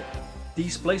understand why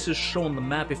these places show on the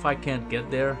map if I can't get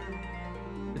there.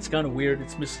 It's kind of weird,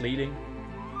 it's misleading.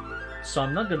 So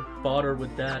I'm not gonna bother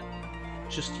with that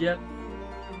just yet.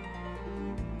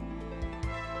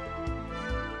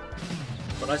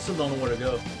 But I still don't know where to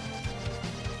go.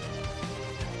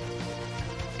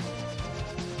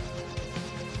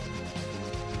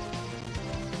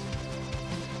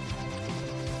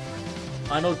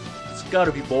 I know it's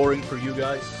gotta be boring for you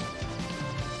guys.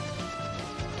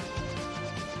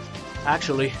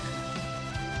 Actually,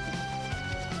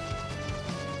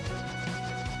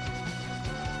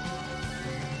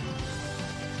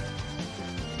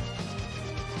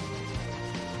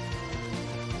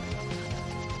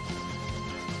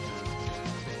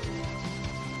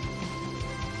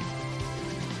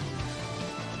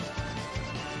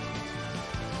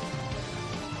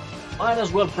 might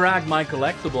as well brag my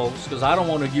collectibles, because I don't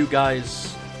want you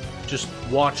guys just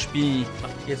watch me.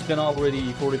 It's been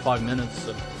already 45 minutes,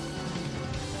 so.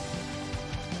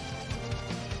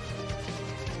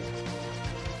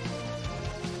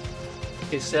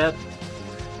 Okay, Seth.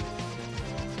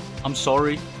 I'm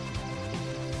sorry.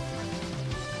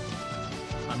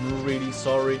 I'm really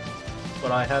sorry,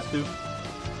 but I have to.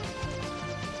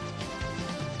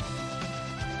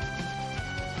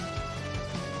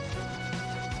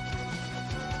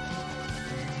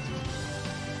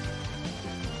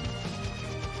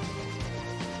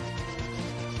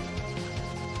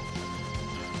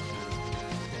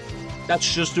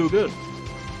 That's just too good.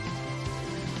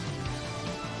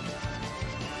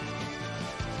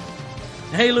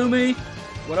 Hey Lumi,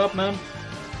 what up, man?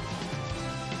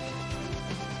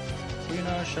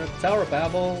 Rena, Tower of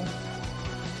Babel.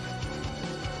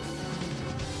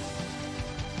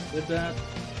 Did that.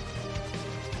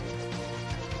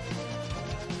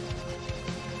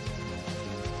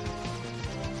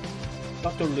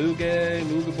 Dr.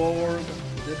 Lugeborg,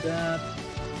 did that.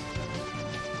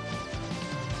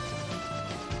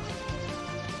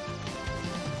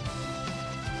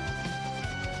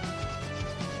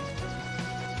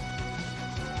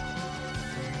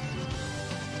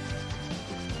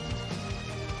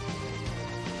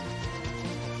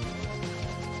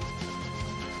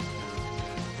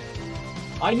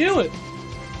 I knew it!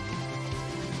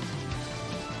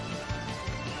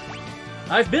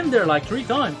 I've been there like 3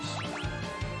 times.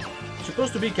 It's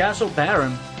supposed to be Castle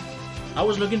Baron. I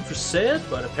was looking for Sid,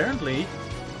 but apparently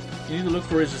you need to look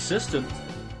for his assistant.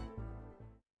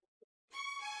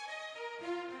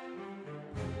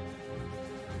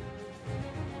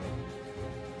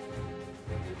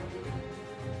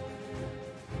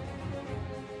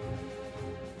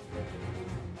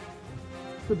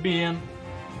 Could be in.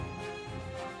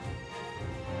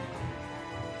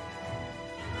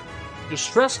 Your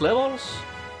stress levels?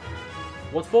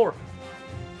 What for?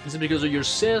 Is it because of your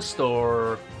cyst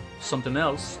or something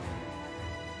else?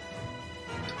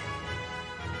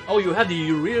 Oh, you have the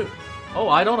urea. Oh,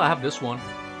 I don't have this one.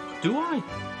 Do I?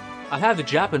 I have the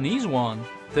Japanese one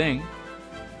thing.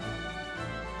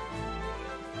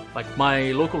 Like,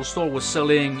 my local store was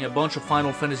selling a bunch of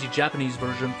Final Fantasy Japanese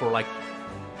version for like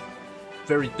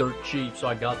very dirt cheap, so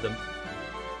I got them.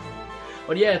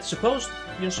 But yeah,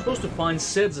 you're supposed to find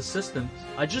Sid's assistant.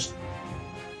 I just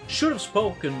should have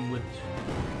spoken with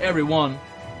everyone,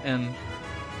 and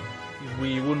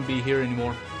we wouldn't be here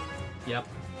anymore. Yep.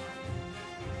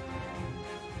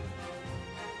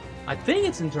 I think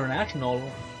it's international.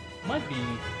 Might be.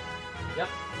 Yep.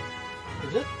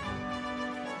 Is it?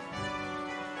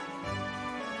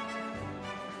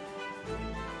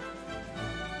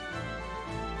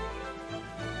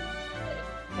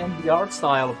 And the art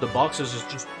style of the boxes is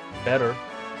just better.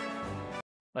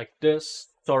 Like this.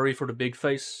 Sorry for the big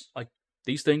face. Like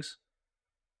these things.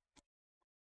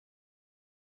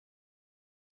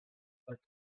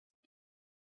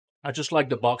 I just like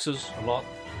the boxes a lot.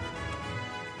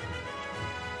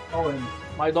 Oh, and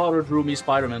my daughter drew me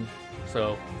Spider-Man,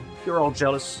 so you're all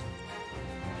jealous.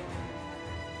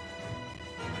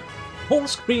 Whole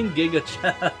screen Giga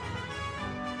Chat.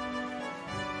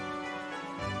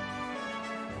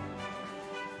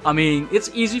 I mean, it's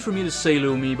easy for me to say,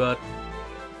 Lumi, but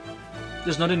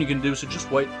there's nothing you can do, so just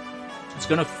wait. It's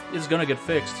gonna get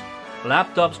fixed.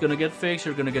 Laptop's gonna get fixed,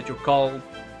 you're gonna get your call.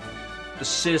 The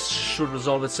cyst should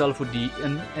resolve itself with the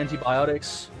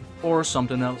antibiotics or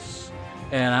something else.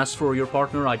 And as for your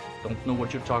partner, I don't know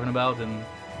what you're talking about, and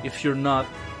if you're not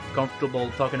comfortable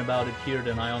talking about it here,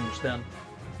 then I understand.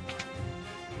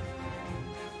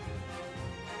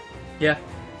 Yeah.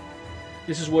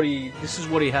 This is what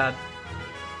he had.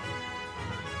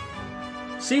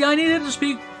 See, I needed to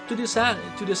speak to this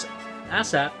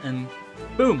asshat, and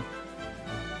boom.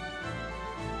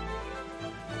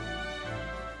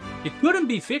 It couldn't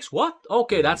be fixed. What?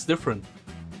 Okay, that's different.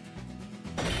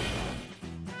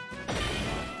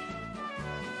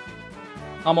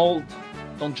 I'm old.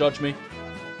 Don't judge me.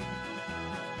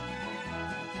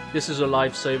 This is a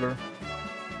lifesaver.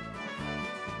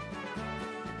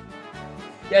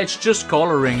 Yeah, it's just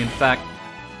coloring, in fact.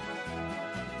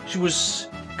 She was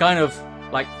kind of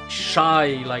like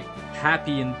shy, like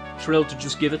happy and thrilled to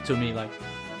just give it to me, like,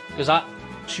 because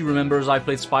she remembers I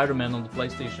played Spider-Man on the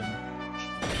PlayStation.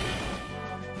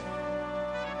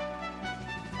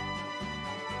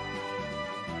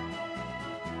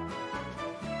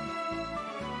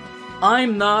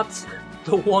 I'm not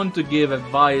the one to give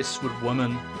advice with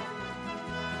women,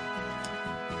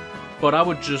 but I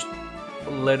would just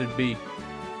let it be.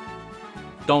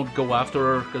 Don't go after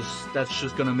her, because that's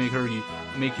just gonna make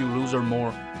you lose her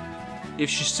more. If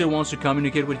she still wants to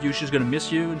communicate with you, she's gonna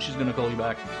miss you and she's gonna call you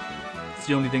back. It's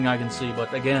the only thing I can see,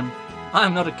 but again,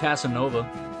 I'm not a Casanova.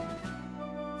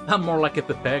 I'm more like a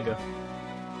Pepega.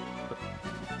 But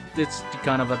it's the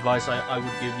kind of advice I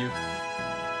would give you.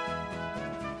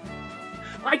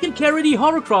 I can carry the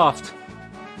hovercraft!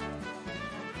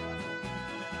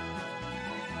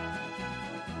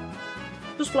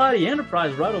 Just fly the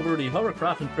Enterprise right over the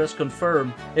hovercraft and press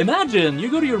confirm. Imagine,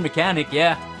 you go to your mechanic,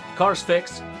 yeah, car's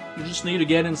fixed. You just need to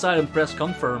get inside and press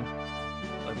confirm.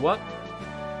 Like what?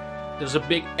 There's a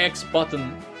big X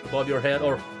button above your head,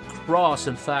 or cross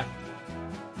in fact.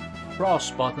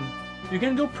 Cross button. You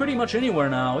can go pretty much anywhere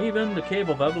now, even the Cave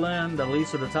of Evelyn that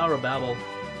leads to the Tower of Babel.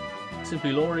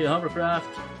 Simply lower the hovercraft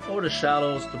or the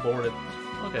shallows to board it.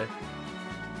 Okay.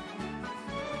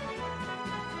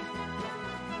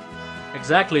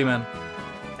 Exactly, man.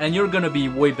 And you're gonna be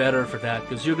way better for that,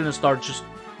 because you're gonna start just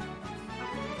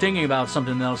thinking about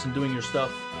something else and doing your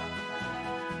stuff.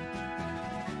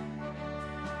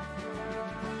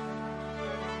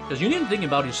 Because you need to think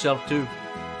about yourself too.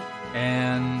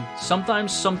 And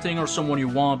sometimes something or someone you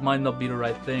want might not be the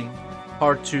right thing.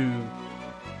 Hard to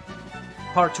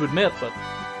admit, but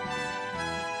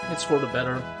it's for the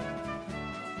better.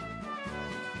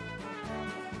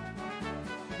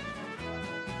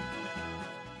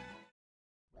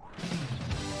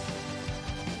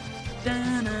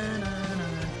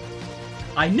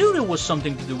 I knew there was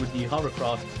something to do with the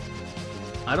hovercraft.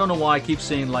 I don't know why I keep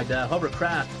saying like that.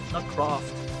 Hovercraft, not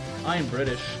craft. I am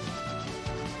British.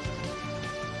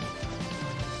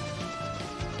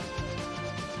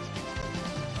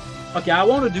 Okay, I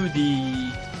want to do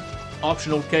the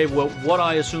optional cave, well, what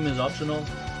I assume is optional.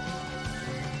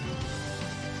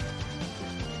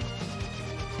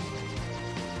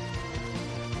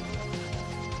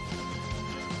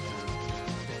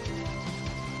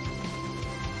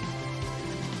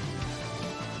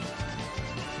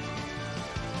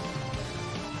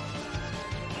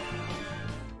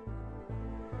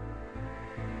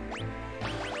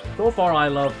 So far I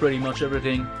love pretty much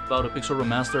everything about the Pixel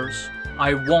Remasters.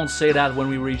 I won't say that when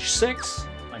we reach 6,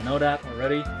 I know that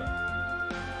already,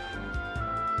 but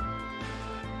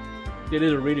they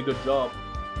did a really good job.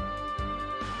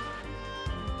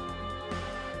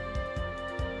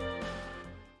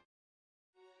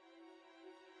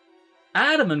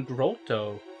 Adam and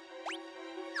Grotto.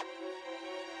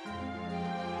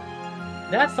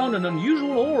 Dad found an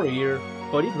unusual ore here,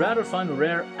 but he'd rather find a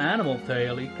rare animal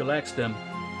tail. He collects them.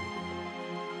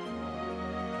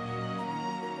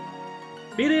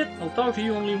 Beat it! I'll talk to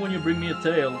you only when you bring me a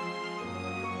tail.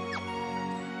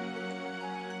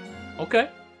 Okay.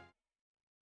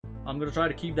 I'm gonna try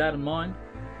to keep that in mind.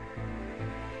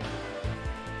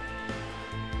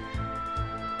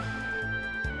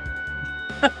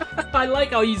 I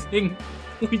like how we think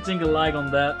alike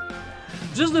on that.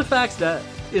 Just the fact that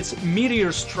it's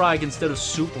Meteor Strike instead of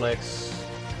Suplex.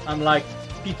 Unlike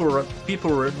People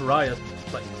Riot.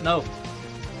 But no.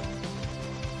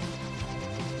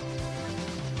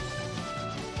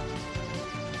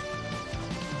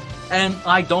 And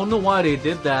I don't know why they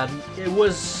did that. It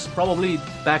was probably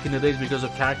back in the days because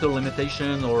of character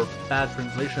limitation or bad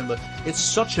translation, but it's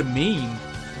such a meme.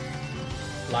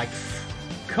 Like,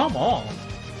 come on.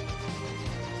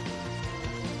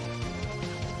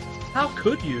 How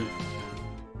could you?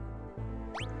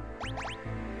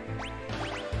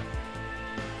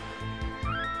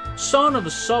 Son of a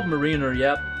submariner,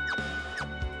 yep.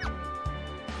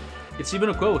 It's even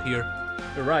a quote here.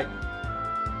 You're right.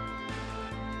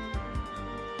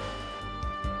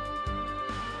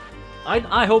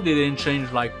 I hope they didn't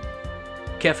change, like,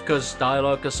 Kefka's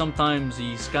dialogue, because sometimes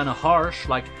he's kind of harsh.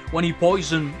 Like, when he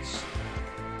poisons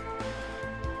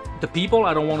the people,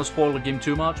 I don't want to spoil the game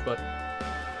too much, but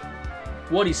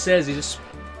what he says is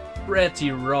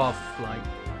pretty rough. Like,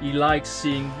 he likes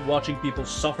watching people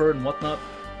suffer and whatnot.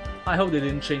 I hope they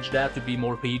didn't change that to be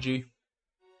more PG.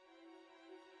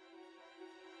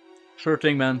 Sure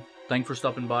thing, man. Thanks for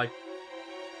stopping by.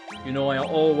 You know I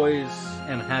always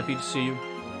am happy to see you.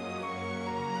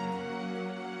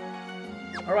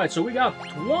 Alright, so we got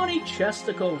 20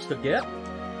 chesticles to get.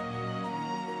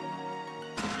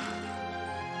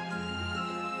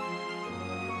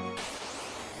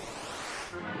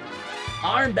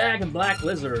 Ironbag and Black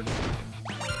Lizard.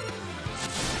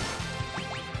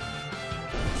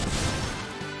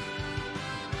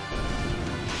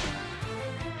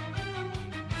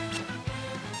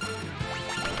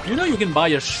 You know you can buy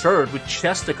a shirt with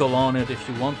chesticle on it if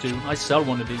you want to. I sell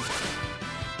one of these.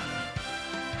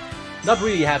 Not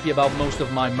really happy about most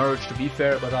of my merch, to be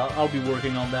fair, but I'll be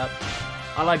working on that.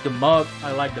 I like the mug,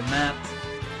 I like the mat,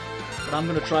 but I'm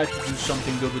gonna try to do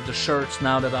something good with the shirts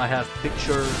now that I have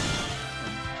pictures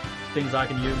and things I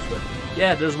can use. But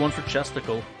yeah, there's one for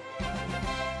chesticle.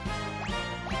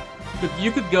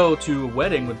 You could go to a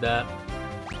wedding with that.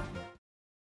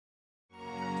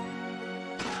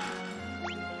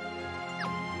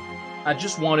 I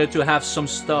just wanted to have some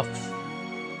stuff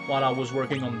while I was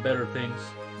working on better things.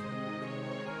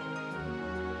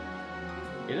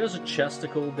 Okay, there's a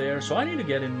chesticle there, so I need to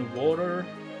get in the water.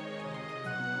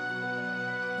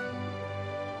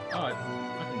 Alright,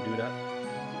 I can do that.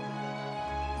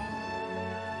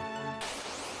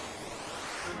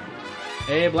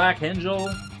 Hey, Black Angel.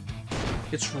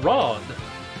 It's Rod.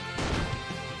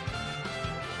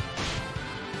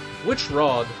 Which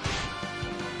Rod?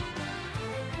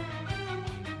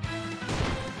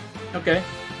 Okay,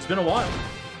 it's been a while.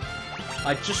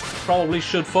 I just probably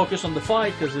should focus on the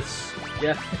fight, because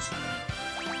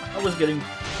I was getting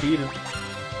heated.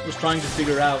 I was trying to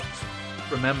figure out,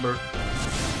 remember.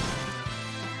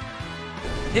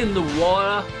 In the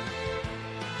water.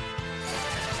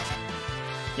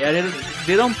 Yeah,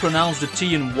 they don't pronounce the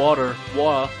T in water,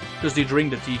 because they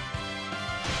drink the tea.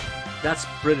 That's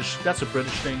British, that's a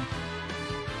British thing.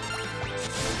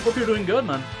 Hope you're doing good,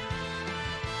 man.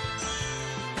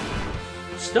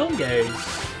 Stone Gaze.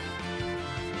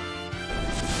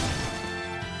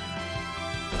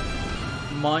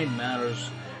 Mind matters.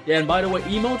 Yeah, and by the way,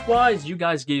 emote-wise, you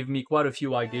guys gave me quite a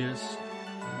few ideas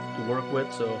to work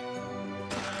with, so...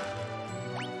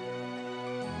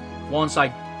 Once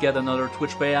I get another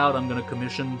Twitch payout, I'm gonna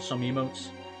commission some emotes.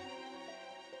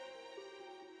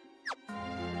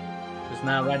 Because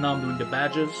right now I'm doing the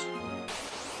badges.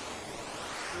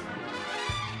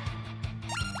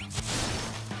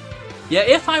 Yeah,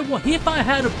 if I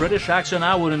had a British accent,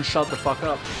 I wouldn't shut the fuck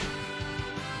up.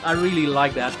 I really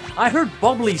like that. I heard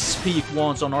Bubbly speak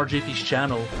once on RJP's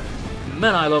channel.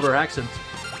 Man, I love her accent.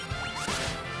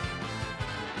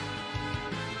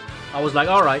 I was like,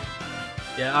 alright.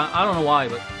 Yeah, I don't know why,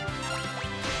 but...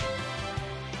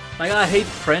 Like, I hate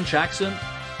French accent,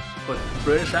 but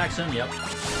British accent, yep.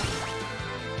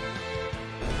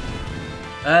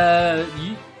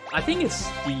 I think it's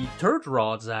the third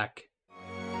Rod, Zach.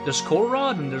 There's Core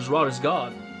Rod and there's Rod is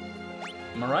God.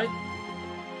 Am I right?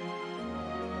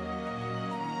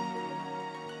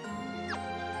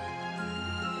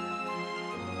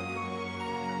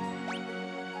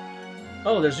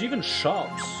 Oh, there's even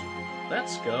shops.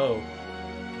 Let's go.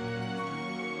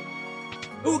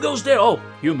 Who goes there? Oh,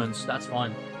 humans. That's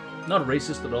fine. Not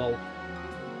racist at all.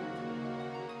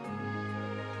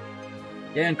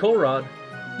 Yeah, and Colrod.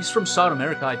 He's from South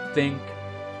America, I think.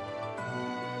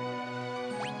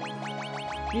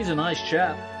 He's a nice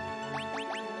chap.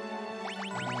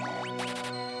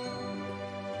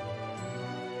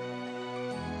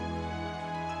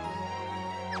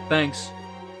 Thanks.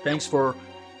 Thanks for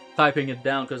typing it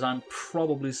down, because I'm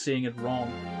probably seeing it wrong.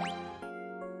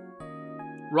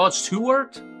 Rod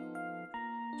Stewart?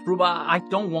 I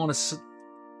don't want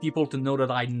people to know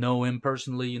that I know him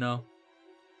personally, you know?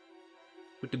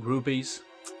 With the groupies.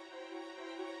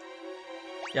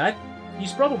 Yeah,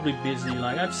 he's probably busy.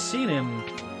 Like, I've seen him,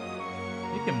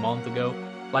 I think a month ago.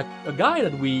 Like, a guy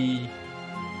that we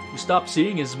stopped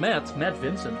seeing is Matt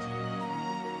Vincent.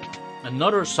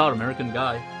 Another South American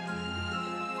guy.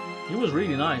 He was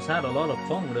really nice, had a lot of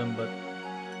fun with him, but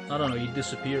I don't know, he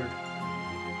disappeared.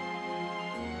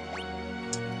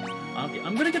 Okay,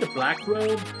 I'm gonna get a black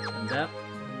robe and that.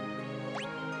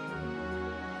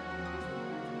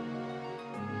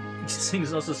 He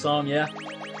sings us a song, yeah.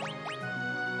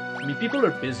 I mean, people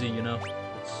are busy, you know.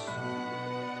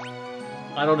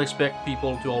 I don't expect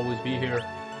people to always be here,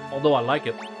 although I like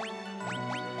it.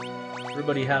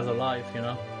 Everybody has a life, you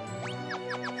know.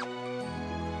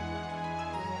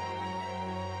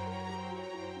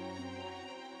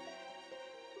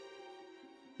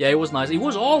 Yeah, it was nice. He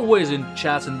was always in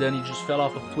chats and then he just fell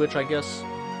off of Twitch, I guess.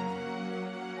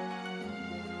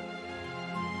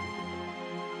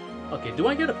 Okay, do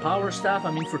I get a power staff?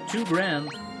 I mean, for 2 grand,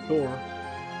 sure.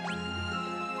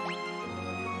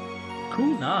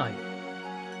 Kunai.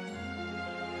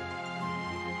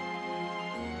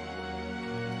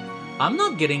 I'm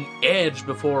not getting Edge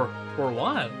before for a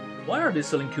while. Why are they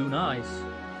selling kunais?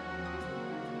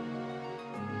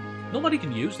 Nobody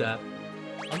can use that.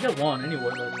 I'll get one anyway,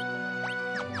 but...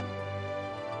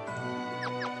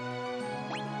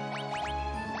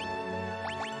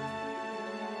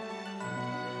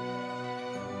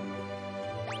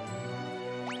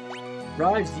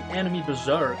 Drives the enemy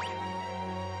berserk.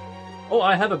 Oh,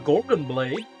 I have a Gorgon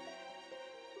Blade.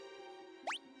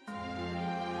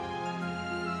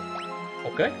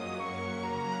 Okay.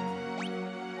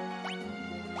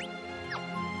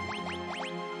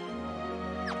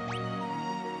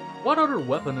 What other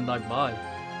weapon did I buy?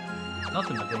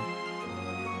 Nothing, I think.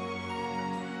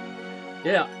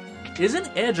 Yeah. Isn't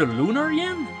Edge a lunar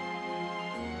yen?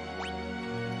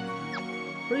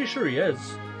 Pretty sure he is.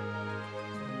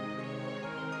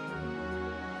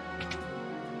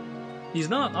 He's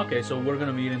not? Okay, so we're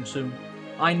gonna meet him soon.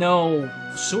 I know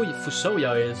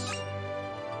Fusoya is.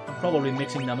 I'm probably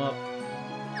mixing them up.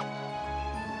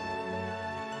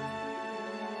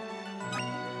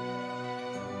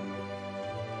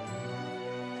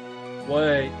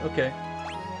 Wait, okay.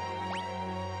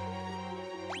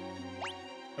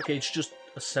 Okay, it's just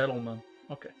a settlement.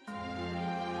 Okay.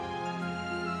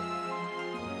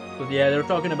 But yeah, they're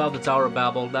talking about the Tower of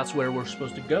Babel. That's where we're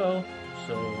supposed to go.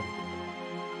 So...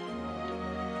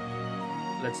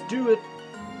 let's do it.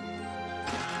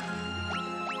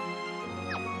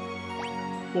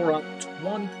 4 up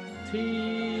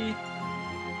 20.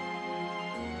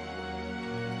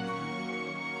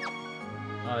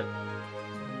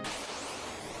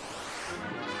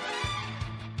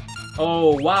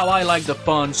 Oh wow, I like the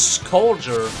fun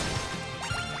Scourger.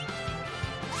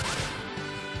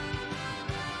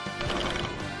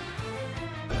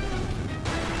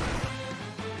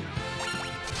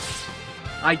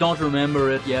 I don't remember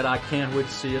it yet, I can't wait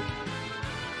to see it.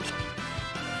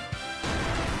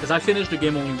 Because I finished the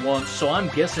game only once, so I'm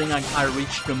guessing I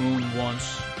reached the moon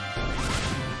once.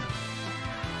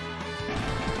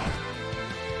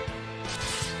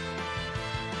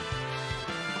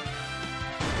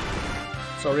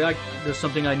 Sorry, there's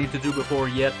something I need to do before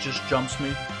Yet just jumps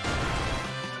me.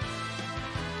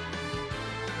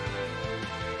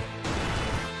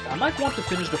 I might want to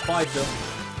finish the fight though.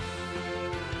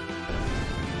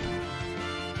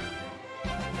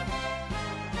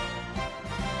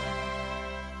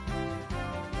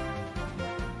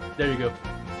 There you go.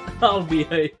 I'll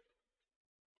behave.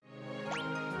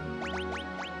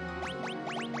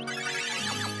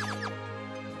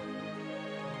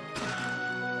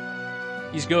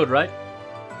 He's good, right?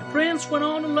 The prince went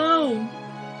on alone.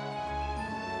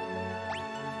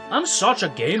 I'm such a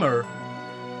gamer.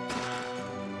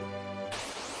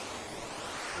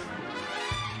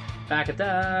 Back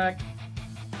attack.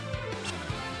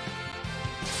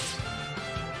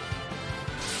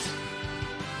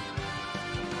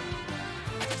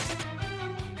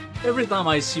 Every time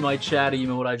I see my chat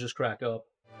emote, I just crack up.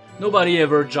 Nobody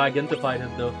ever gigantified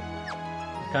it though.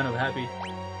 I'm kind of happy.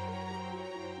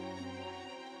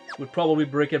 Would probably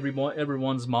break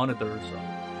everyone's monitor, so.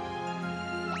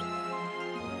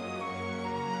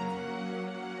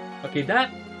 Okay,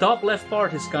 that top left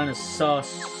part is kind of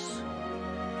sus.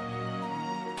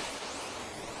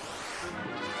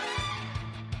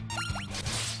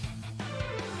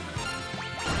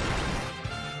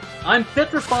 I'm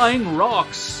petrifying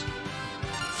rocks.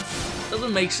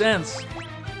 Doesn't make sense.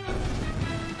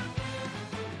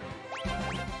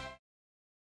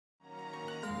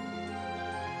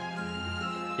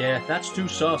 Yeah, that's too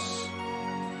sus.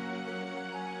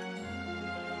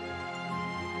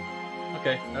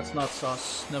 Okay, that's not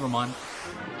sus. Never mind.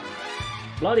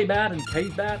 Bloody Bat and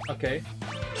Cave Bat? Okay.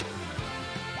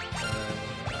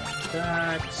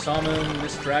 Attack, summon,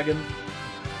 Miss Dragon.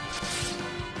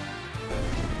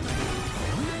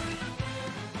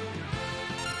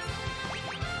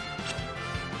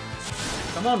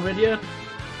 Come on, Rydia.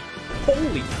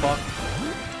 Holy fuck.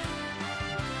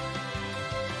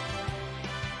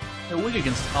 They're weak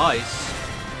against ice.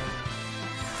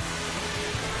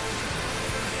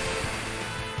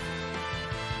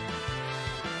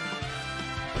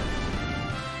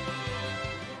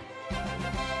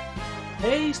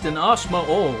 Haste and Osmo.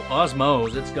 Oh,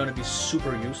 Osmos. It's gonna be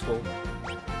super useful.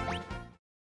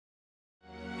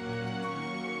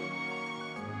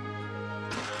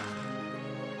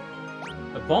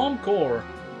 A bomb core.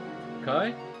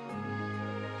 Okay.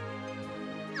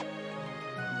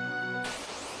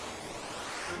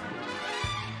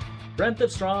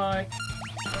 Preemptive strike.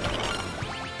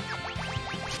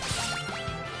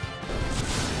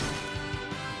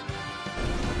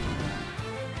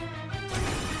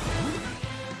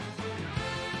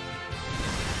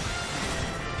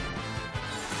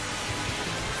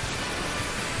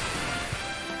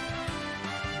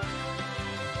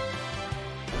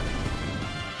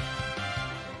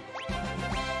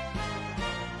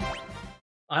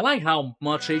 I like how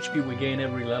much HP we gain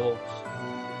every level.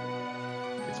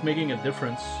 It's making a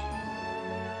difference.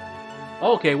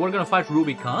 Okay, we're gonna fight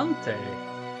Rubicante.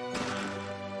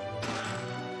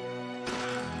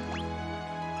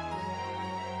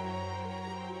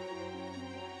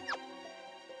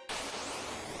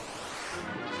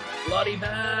 Bloody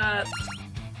bat!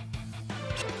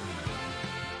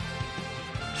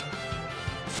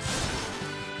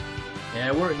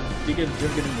 Yeah, you're getting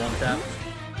one tap.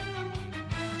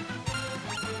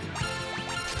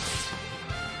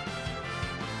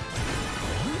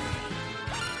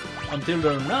 Until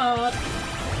they're not.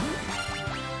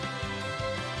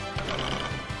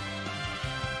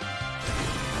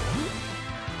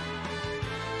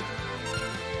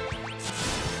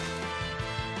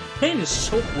 Pain is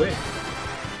so quick.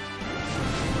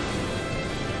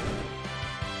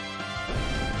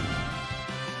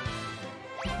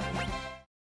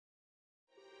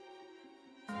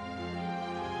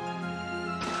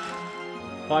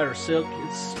 Fire Silk,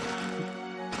 it's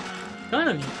kind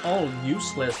of all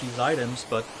useless, these items,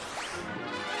 but...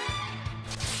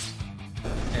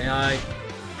 And I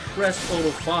pressed auto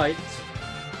fight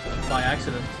by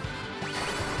accident.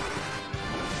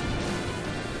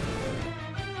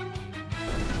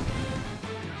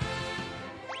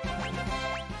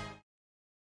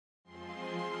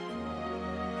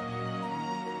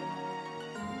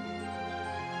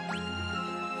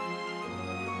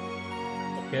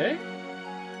 Okay.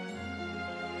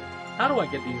 How do I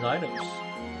get these items?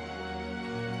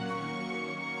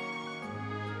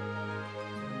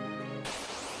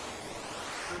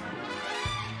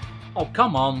 Oh,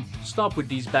 come on. Stop with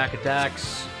these back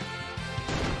attacks.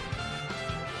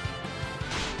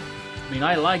 I mean,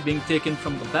 I like being taken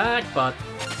from the back, but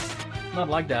not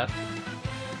like that.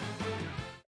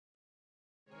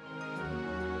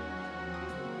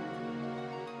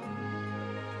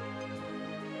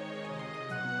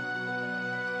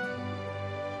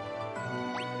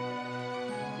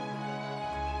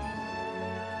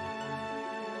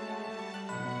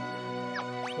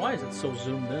 Why is it so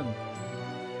zoomed in?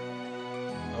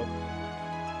 Oh.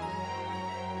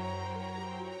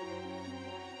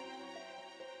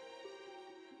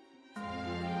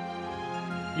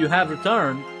 You have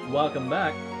returned. Welcome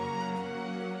back.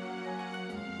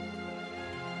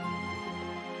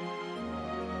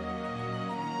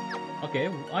 Okay,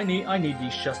 I need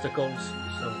these chesticles.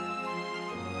 So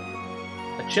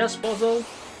a chess puzzle.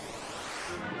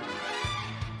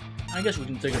 I guess we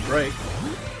can take a break.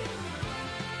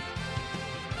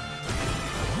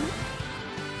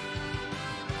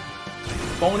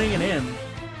 Phoning it in.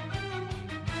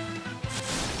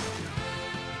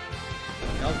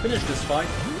 I'll finish this fight.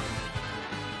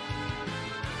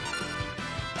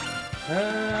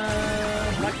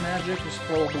 Black magic is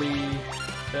probably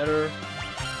better.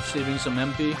 Saving some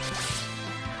MP.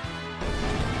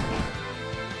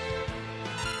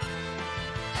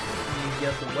 Let me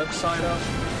get the website up.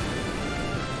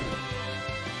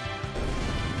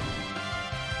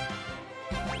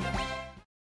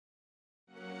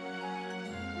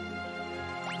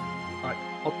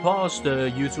 I'll pause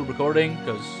the YouTube recording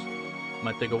because it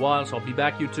might take a while, so I'll be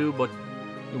back, YouTube, but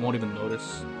you won't even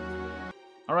notice.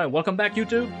 Alright, welcome back,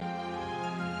 YouTube.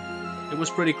 It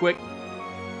was pretty quick.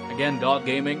 Again, God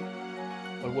Gaming.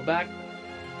 But we're back.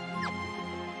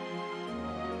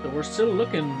 So we're still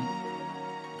looking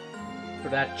for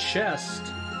that chest.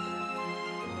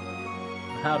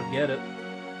 How to get it.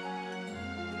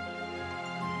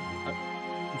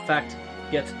 In fact,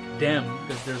 get them,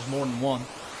 because there's more than one.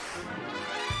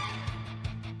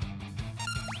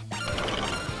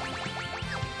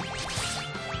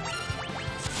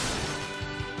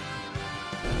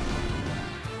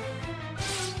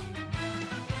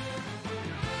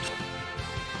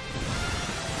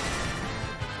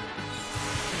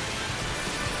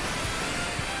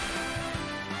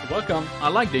 welcome. I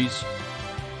like these.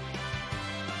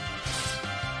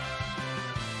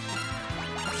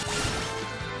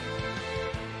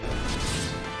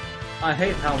 I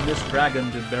hate how Miss Dragon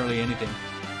did barely anything.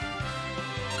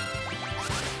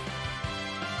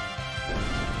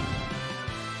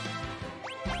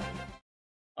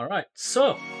 Alright,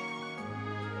 so.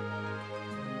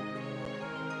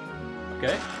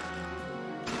 Okay.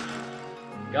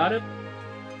 Got it.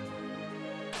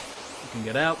 You can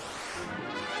get out.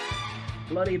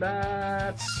 Bloody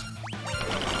bats.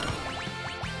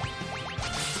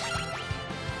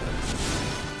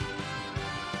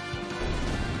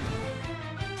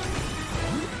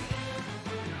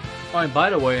 Oh, and by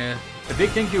the way, a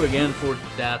big thank you again for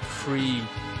that free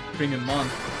premium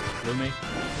month, Lumi.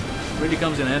 Really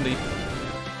comes in handy.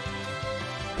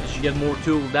 As you get more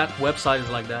tools, that website is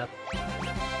like that.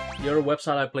 The other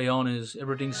website I play on is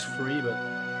everything's free, but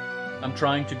I'm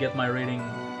trying to get my rating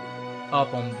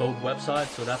up on both websites,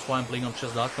 so that's why I'm playing on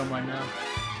chess.com right now.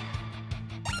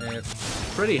 And it's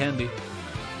pretty handy.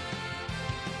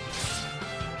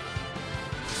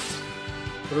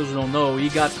 For those who don't know, he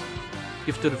got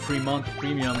gifted a free month of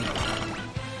premium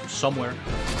somewhere,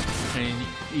 and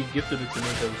he gifted it to me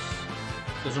because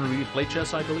he doesn't really play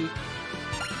chess, I believe.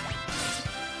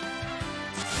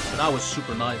 But that was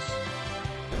super nice.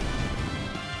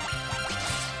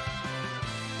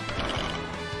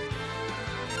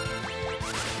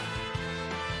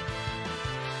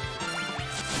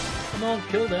 Come on,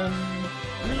 kill them.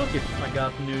 Let me look if I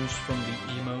got news from the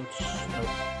emotes. Nope.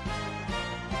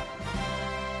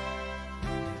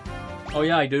 Oh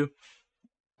yeah, I do.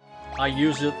 I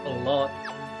use it a lot.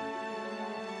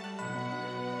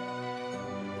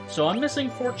 So I'm missing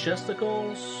 4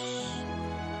 chesticles.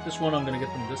 This one I'm gonna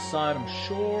get from this side, I'm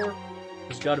sure.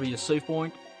 There's gotta be a save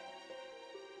point.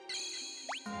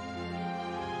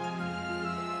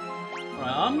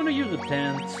 Alright, I'm gonna use the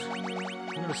tent.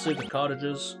 I'm gonna save the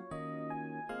cottages.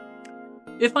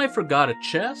 If I forgot a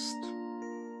chest,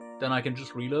 then I can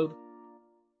just reload.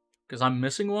 Because I'm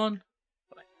missing one.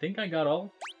 I think I got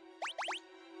all.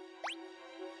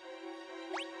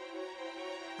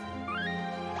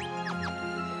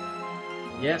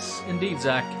 Yes, indeed,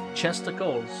 Zach.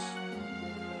 Chesticles.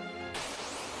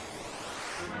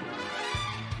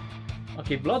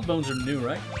 Okay, blood bones are new,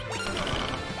 right?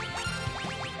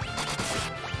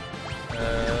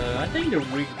 I think they're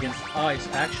weak against ice,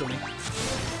 actually.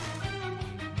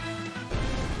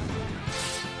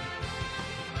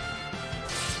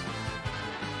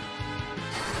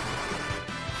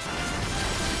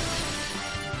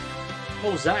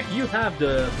 Oh, Zach, you have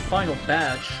the final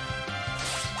badge.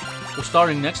 So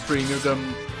starting next stream,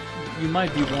 you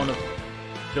might be one of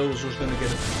those who's gonna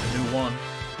get a new one.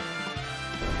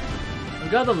 I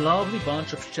got a lovely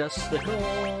bunch of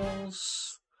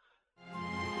chesticles.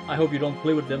 I hope you don't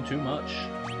play with them too much.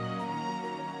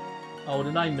 Oh,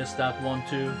 did I miss that one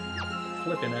too?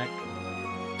 Flippin' heck.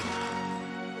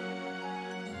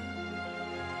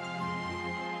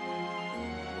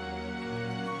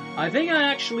 I think I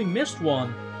actually missed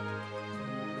one.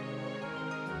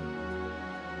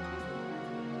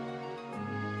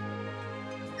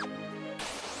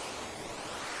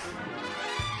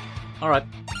 Alright.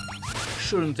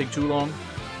 Shouldn't take too long.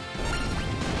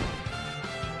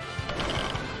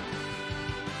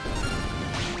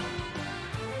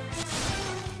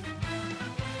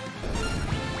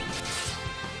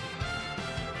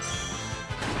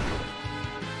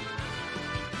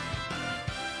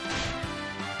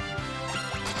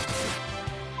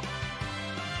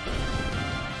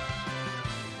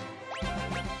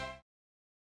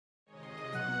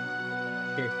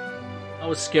 I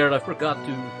was scared, I forgot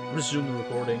to resume the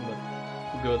recording, but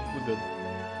we're good, we're good.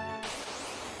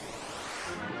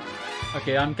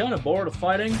 Okay, I'm kind of bored of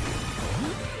fighting.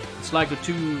 It's like the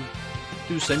two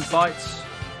Sing fights.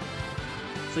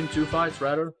 Sing 2 fights,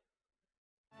 rather.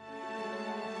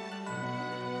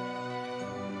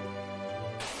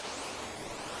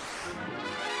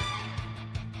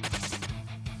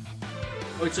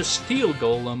 Oh, it's a steel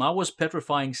golem. I was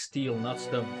petrifying steel, not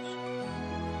stones.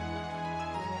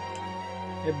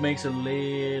 It makes a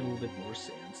little bit more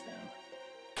sense now.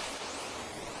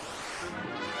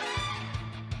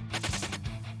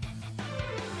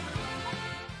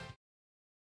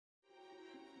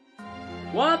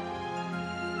 What?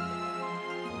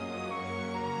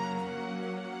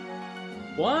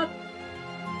 What?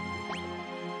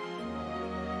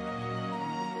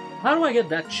 How do I get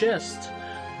that chest?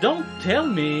 Don't tell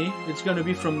me it's gonna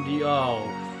be from the... Oh.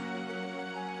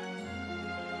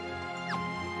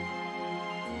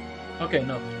 Okay,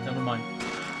 no, never mind.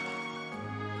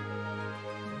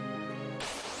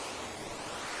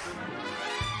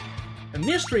 A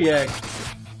mystery egg!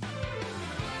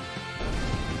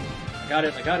 I got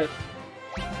it, I got it.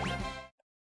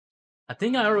 I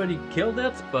think I already killed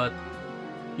it, but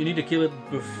you need to kill it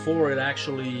before it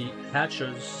actually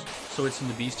hatches, so it's in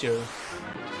the bestiary.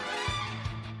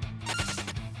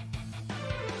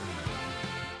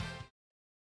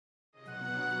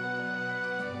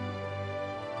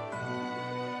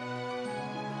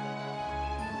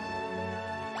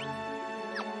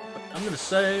 I'm gonna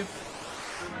save.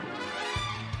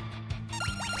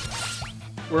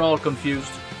 We're all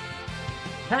confused.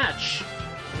 Hatch!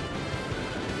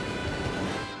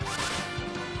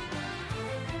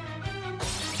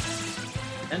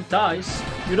 And ties.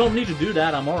 You don't need to do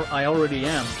that, I already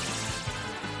am.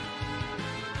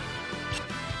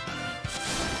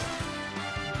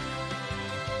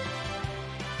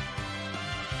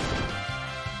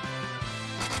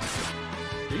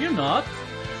 Do you not?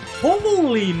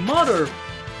 Holy mother!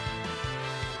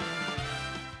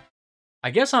 I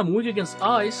guess I'm weak against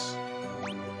ice.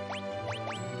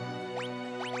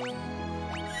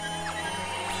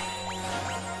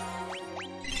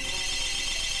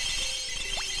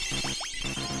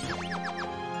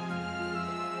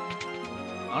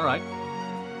 Alright.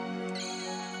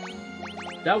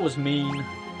 That was mean.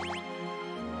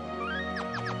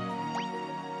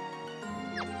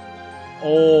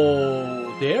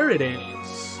 Oh, there it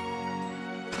is.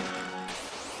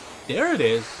 There it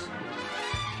is.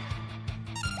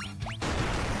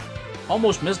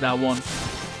 Almost missed that one.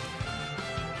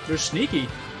 They're sneaky.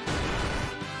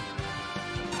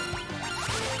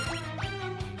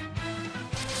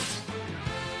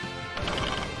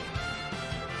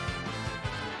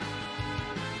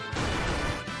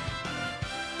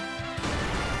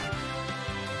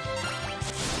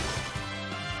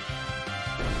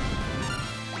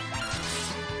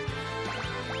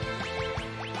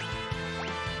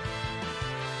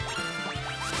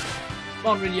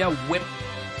 Come on, Rydia, whip.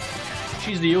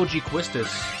 She's the OG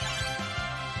Quistis.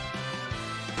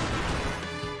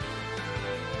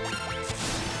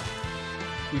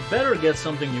 We better get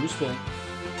something useful.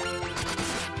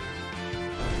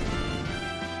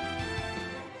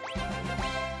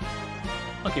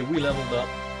 Okay, we leveled up.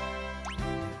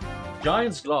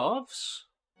 Giant's gloves.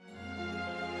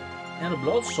 And a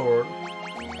blood sword.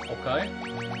 Okay.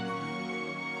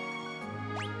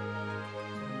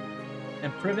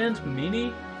 And prevent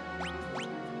mini.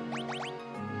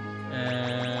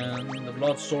 And the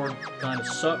blood sword kind of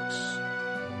sucks.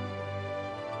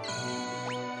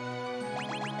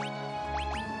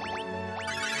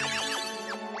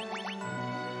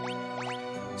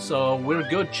 So we're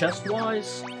good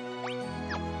chest-wise.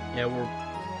 Yeah, we're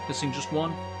missing just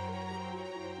one.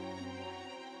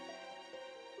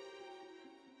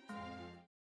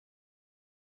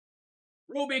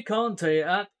 Ruby Conte,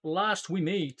 at last we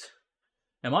meet.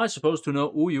 Am I supposed to know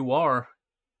who you are?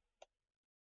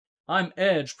 I'm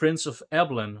Edge, Prince of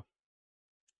Eblan.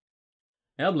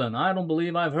 Eblan, I don't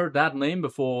believe I've heard that name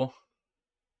before.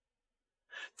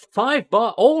 5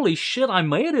 bucks. Holy shit, I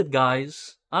made it,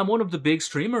 guys. I'm one of the big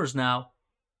streamers now.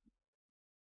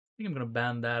 I think I'm gonna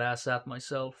ban that ass at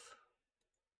myself.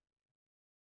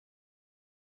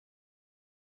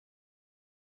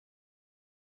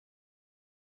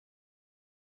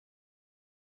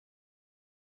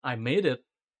 I made it.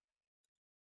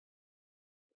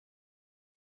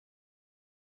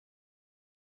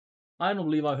 I don't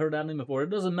believe I've heard that name before. It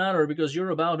doesn't matter because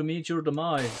you're about to meet your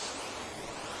demise.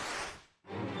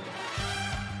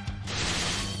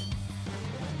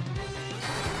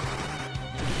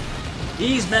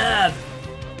 He's mad!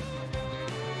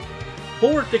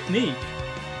 Poor technique.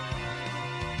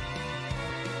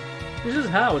 This is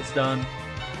how it's done.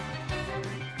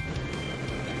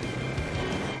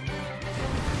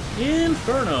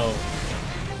 Inferno!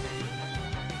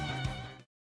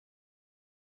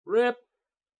 RIP!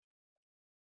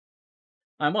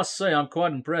 I must say I'm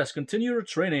quite impressed. Continue your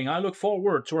training. I look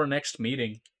forward to our next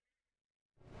meeting.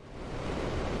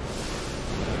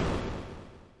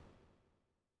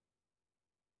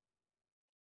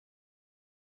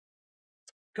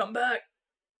 Come back!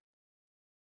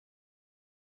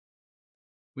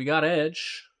 We got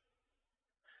Edge.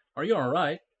 Are you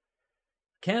alright?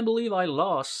 Can't believe I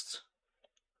lost.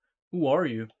 Who are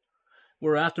you?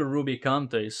 We're after Ruby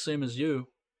Conte, same as you.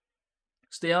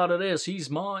 Stay out of this, he's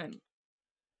mine.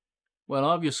 Well,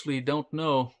 obviously don't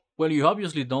know. Well, you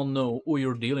obviously don't know who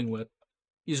you're dealing with.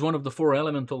 He's one of the 4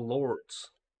 elemental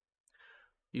lords.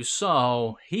 You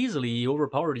saw how easily he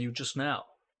overpowered you just now.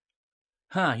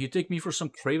 Huh, you take me for some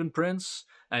craven prince?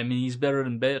 I mean, he's better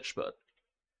than bitch, but...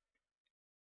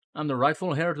 I'm the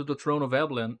rightful heir to the throne of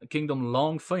Eblan, a kingdom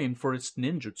long famed for its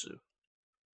ninjutsu.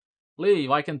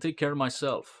 Leave, I can take care of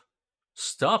myself.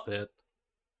 Stop it.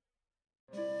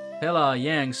 Hela,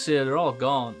 Yang, Sid, they're all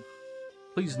gone.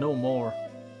 Please no more.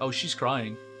 Oh, she's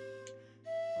crying.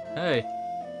 Hey.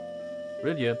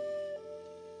 Rydia.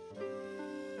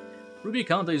 Ruby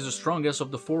Kante is the strongest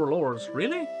of the 4 lords.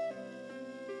 Really?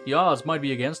 The odds might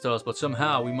be against us, but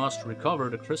somehow we must recover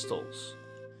the crystals.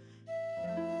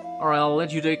 Alright, I'll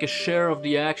let you take a share of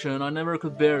the action. I never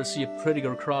could bear to see a pretty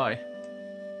girl cry.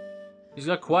 He's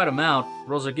got quite a mouth.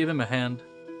 Rosa, give him a hand.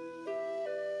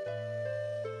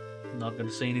 Not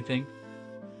gonna say anything.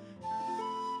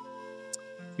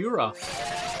 Yura.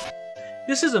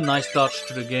 This is a nice touch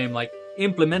to the game, like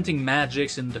implementing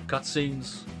magics in the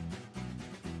cutscenes.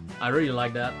 I really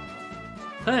like that.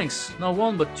 Thanks, not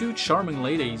one but 2 charming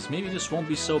ladies. Maybe this won't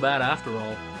be so bad after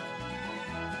all.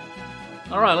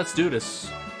 Alright, let's do this.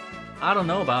 I don't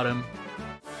know about him.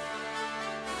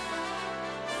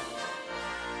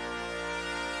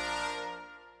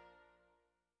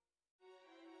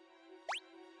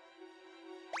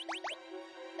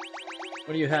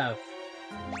 What do you have?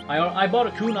 I bought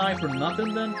a kunai for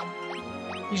nothing then?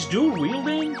 He's dual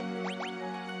wielding?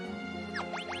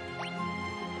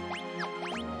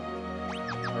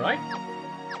 Alright.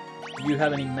 Do you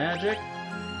have any magic?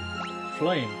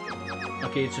 Flame.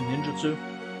 Okay, it's a ninjutsu.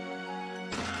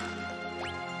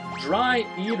 Dry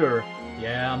Eater.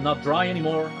 Yeah, I'm not dry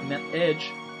anymore. I'm at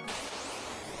edge.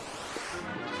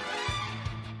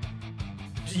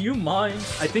 Do you mind?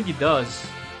 I think he does.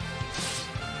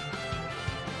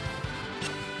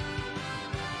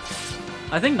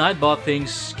 I think Nightbot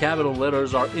thinks capital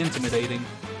letters are intimidating.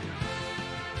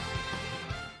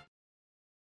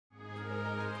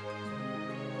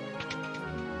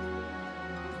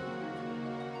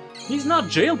 He's not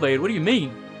jailbait, what do you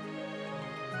mean?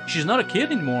 She's not a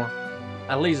kid anymore.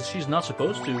 At least she's not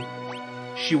supposed to.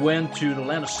 She went to the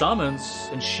land of summons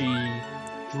and she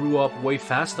grew up way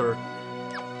faster.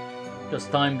 Because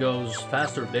time goes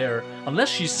faster there. Unless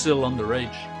she's still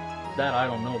underage. That I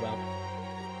don't know about.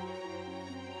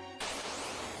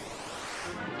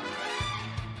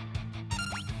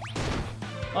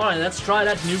 Alright, let's try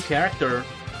that new character.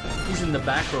 He's in the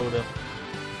back row though.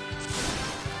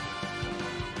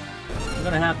 I'm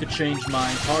gonna have to change my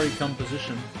party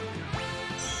composition.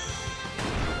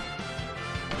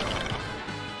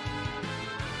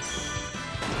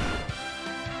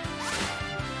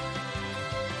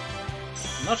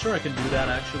 I'm not sure I can do that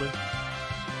actually.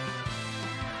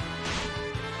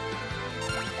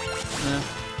 Nah.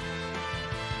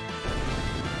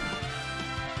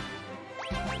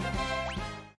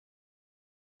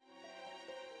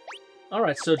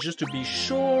 Alright, so just to be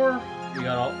sure, we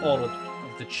got all of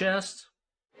the chest.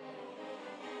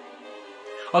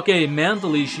 Okay,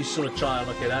 mentally she's still a child.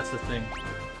 Okay, that's the thing.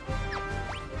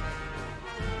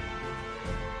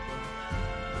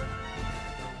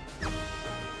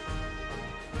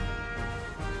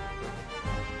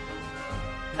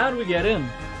 How do we get in?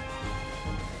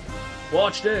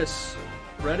 Watch this.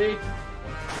 Ready?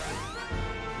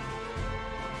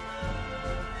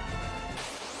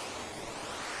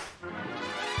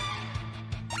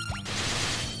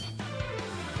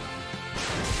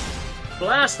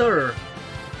 Blaster!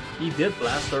 He did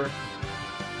blaster.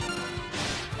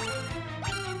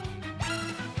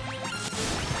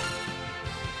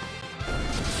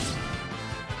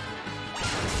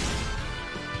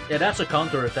 Yeah, that's a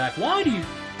counter attack. Why do you...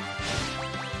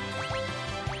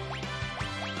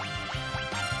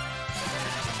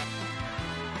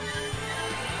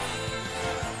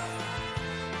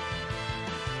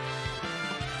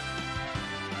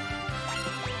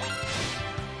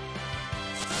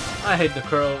 I hate the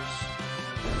crows.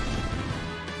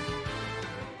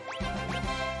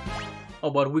 Oh,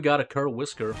 but we got a curl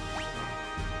whisker.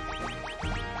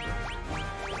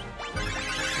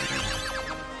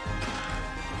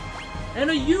 And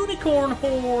a unicorn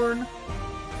horn!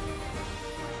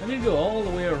 I need to go all the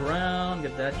way around,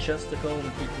 get that chesticle,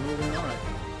 and keep moving. Alright.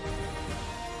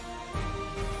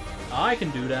 I can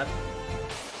do that.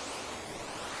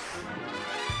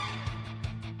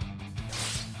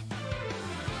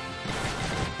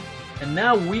 And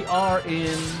now we are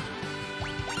in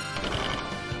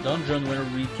dungeon where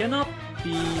we cannot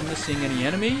be missing any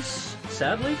enemies,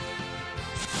 sadly.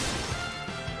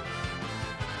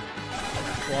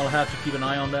 So I'll have to keep an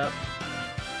eye on that.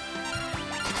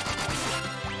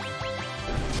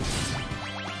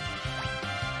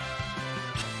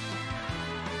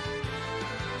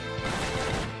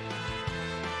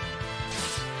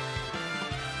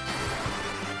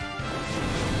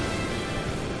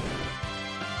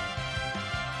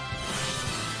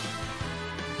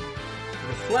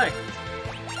 Reflect.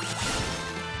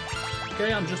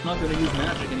 Okay, I'm just not gonna use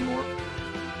magic anymore.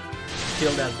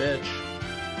 Kill that bitch.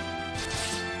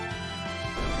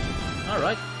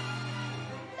 Alright.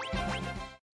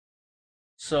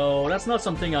 So, that's not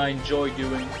something I enjoy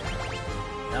doing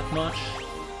that much.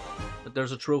 But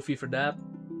there's a trophy for that.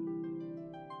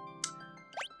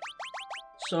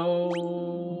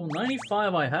 So,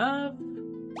 95 I have.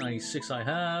 96 I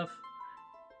have.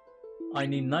 I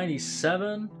need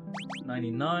 97,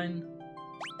 99,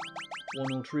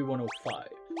 103, 105.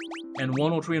 And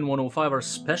 103 and 105 are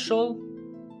special.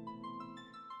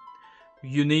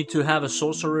 You need to have a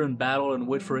sorcerer in battle and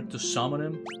wait for it to summon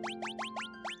him.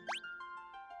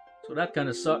 So that kind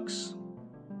of sucks.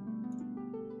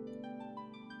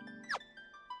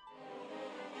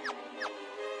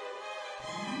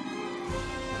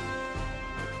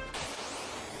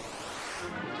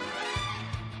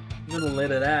 I'm gonna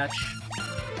let it hatch.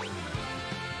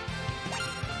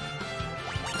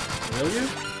 Will you?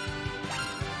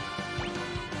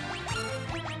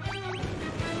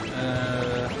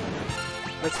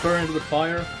 Let's burn it with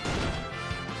fire.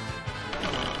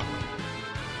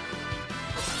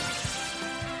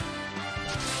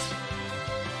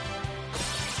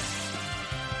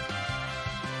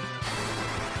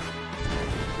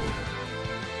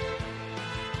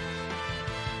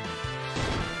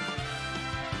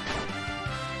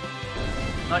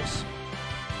 Nice.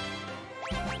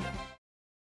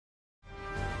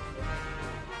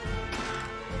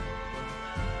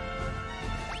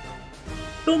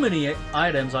 So many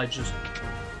items I just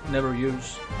never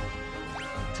use.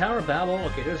 Tower of Babel,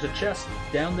 okay, there's a chest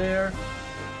down there.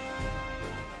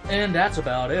 And that's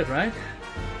about it, right?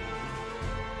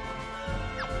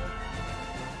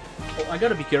 Oh, I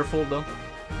gotta be careful though.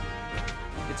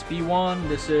 It's B1,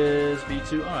 this is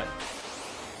B2, alright.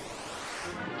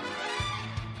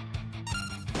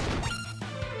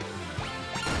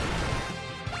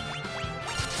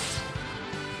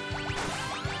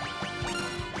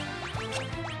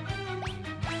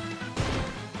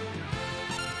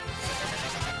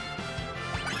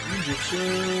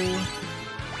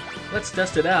 Let's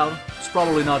test it out. It's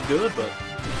probably not good, but...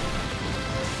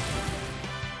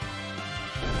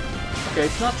 okay,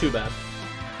 it's not too bad.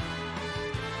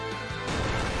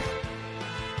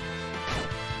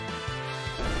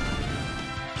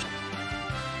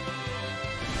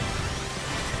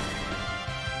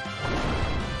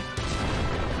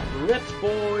 Ripped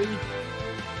boy!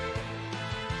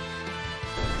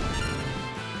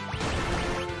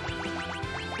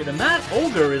 Okay, the Mad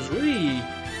Ogre is really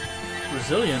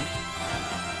resilient.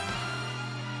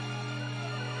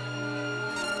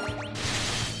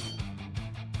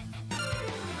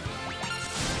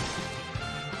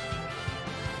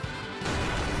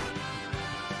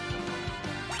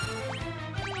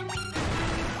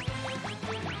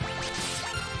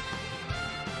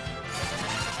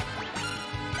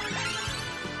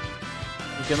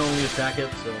 You can only attack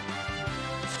it, so...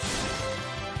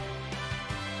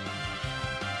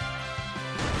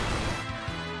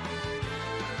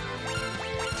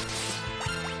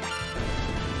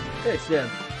 okay, it's dead.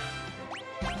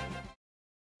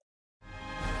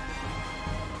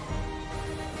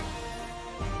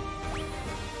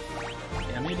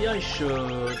 Yeah, maybe I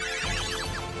should...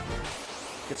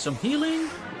 get some healing?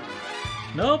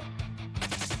 Nope.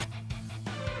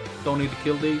 Don't need to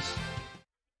kill these.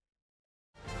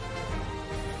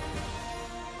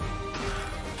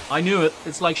 I knew it.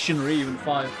 It's like Shinri, even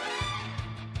 5.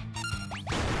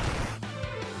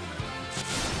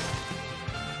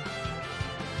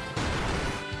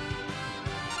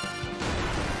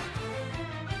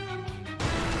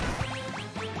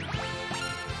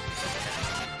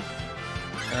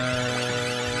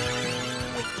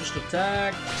 Just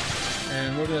attack,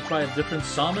 and we're gonna try a different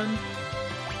summon.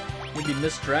 Maybe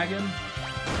Mist Dragon.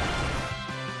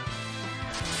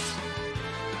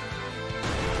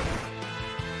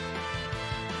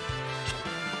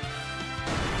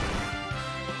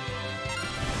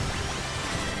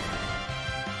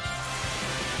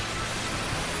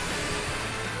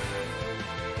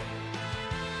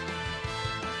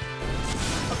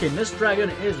 Okay, Mist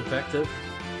Dragon is effective.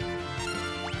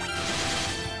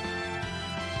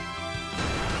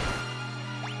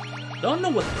 Don't know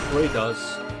what Prey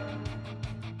does.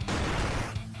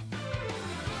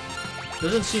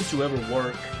 Doesn't seem to ever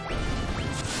work.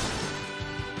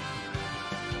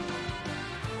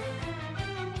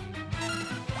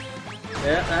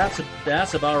 Yeah,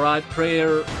 that's about right.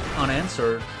 Prayer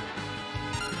unanswered.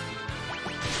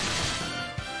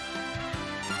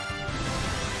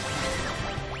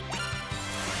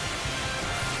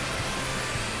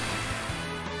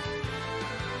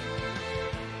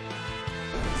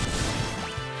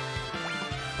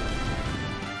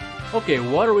 Okay,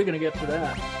 what are we gonna get for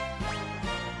that?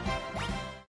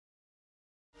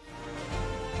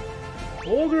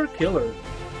 Ogre Killer.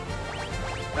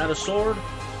 Is that a sword?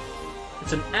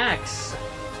 It's an axe.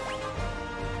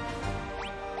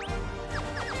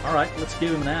 Alright, let's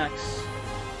give him an axe.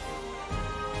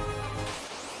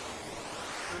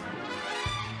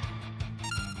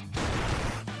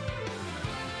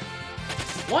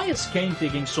 Why is Cain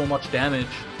taking so much damage?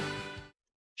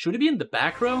 Should he be in the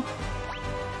back row?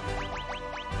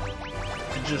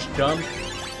 And just jump?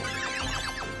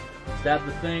 Is that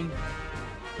the thing?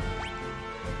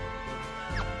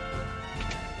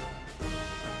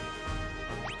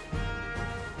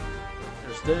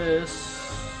 There's this.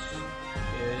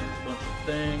 Okay, a bunch of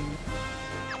things.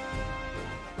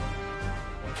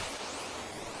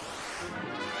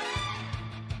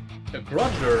 A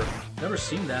Grudger. Never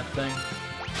seen that thing.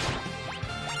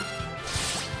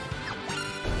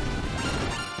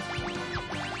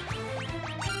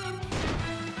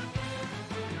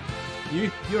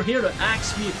 You're here to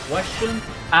ask me a question?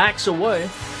 Axe away.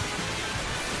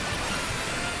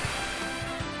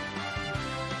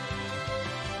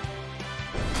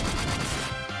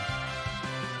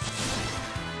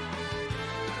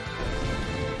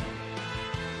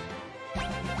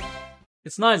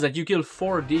 It's nice that you kill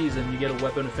 4 of these and you get a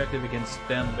weapon effective against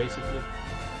them, basically.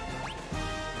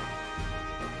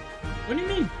 What do you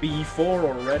mean B4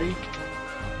 already?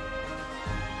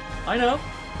 I know.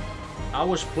 I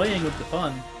was playing with the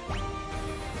fun.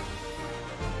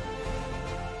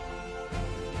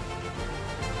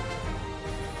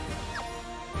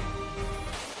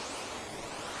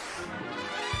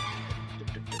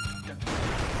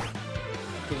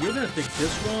 Okay, you're gonna take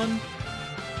this one.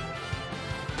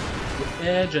 The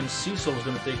Edge and Cecil is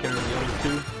gonna take care of the other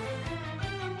two.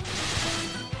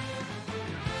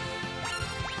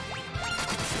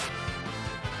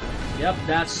 Yep,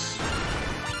 that's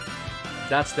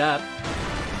that.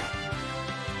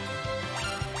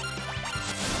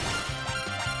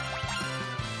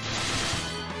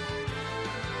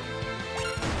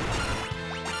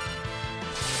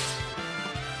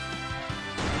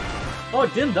 Oh,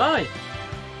 it didn't die!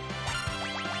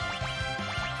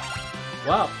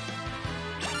 Wow.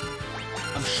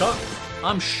 I'm shocked.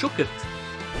 I'm shooked.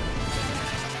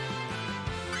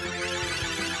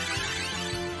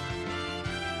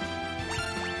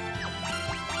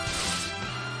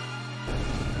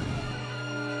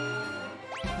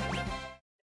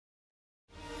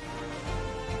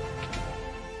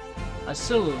 I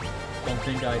still don't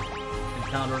think I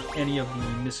encountered any of the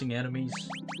missing enemies,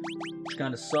 which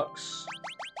kind of sucks.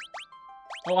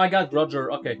 Oh, I got Grudger.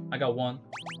 Okay, I got one.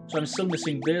 So I'm still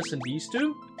missing this and these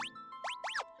two,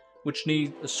 which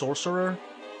need a sorcerer.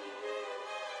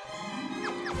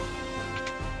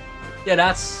 Yeah,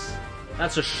 that's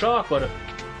a shock, but a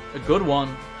good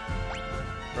one,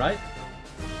 right?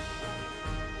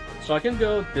 So I can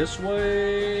go this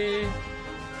way,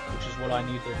 which is what I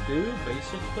need to do,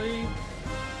 basically.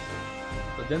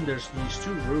 But then there's these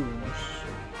 2 rooms.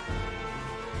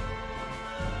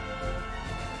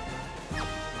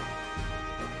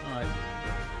 Alright.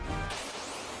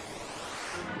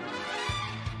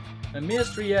 A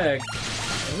mystery egg.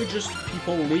 Can we just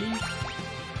people leave?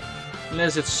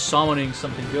 Unless it's summoning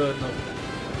something good. No.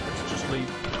 Let's just leave.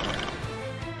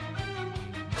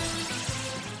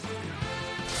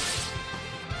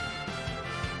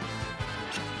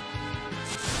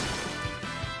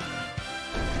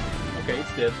 Okay,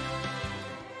 it's dead.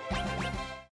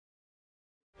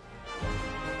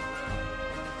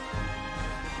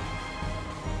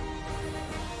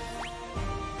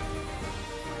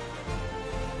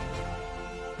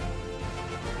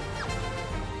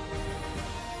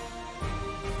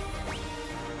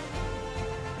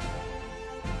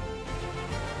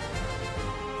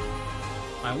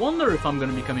 I wonder if I'm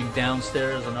gonna be coming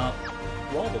downstairs or not.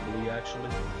 Probably, actually.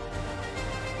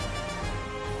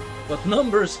 But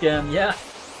numbers can, yeah.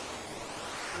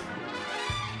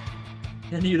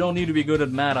 And you don't need to be good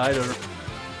at math either.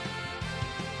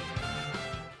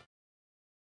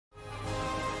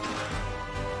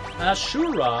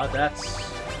 Ashura, that's...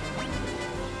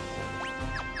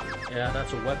 yeah,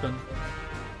 that's a weapon.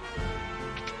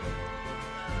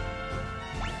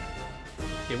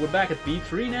 Okay, we're back at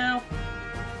B3 now.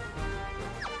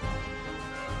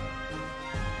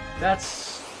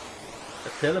 That's a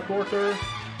teleporter.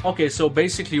 Okay, so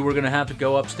basically we're gonna have to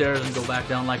go upstairs and go back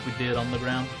down like we did on the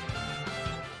ground.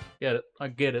 Get it? I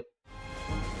get it.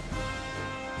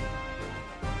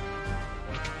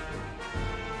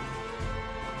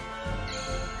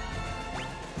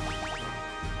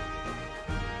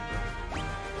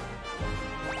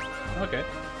 Okay.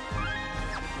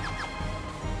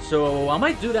 So I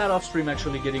might do that off stream,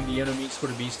 actually, getting the enemies for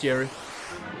the bestiary.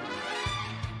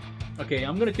 Okay,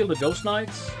 I'm gonna kill the Ghost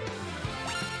Knights.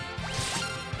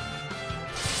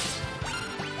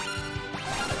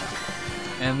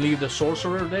 And leave the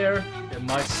Sorcerer there. It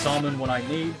might summon what I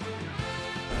need.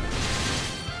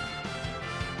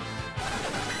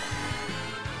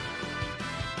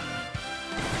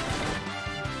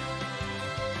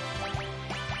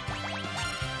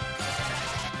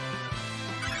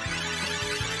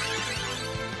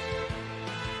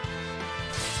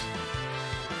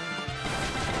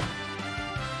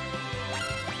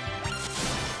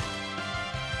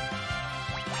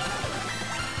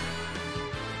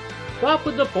 Stop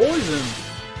with the poison!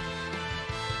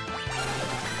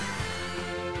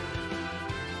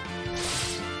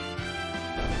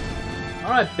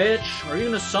 Alright, bitch. Are you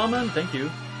gonna summon? Thank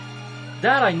you.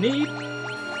 That I need.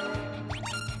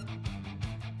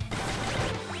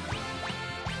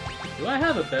 Do I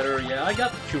have a better? Yeah, I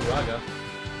got the Curaga.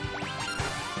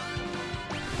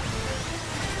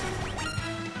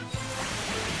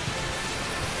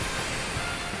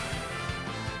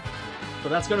 So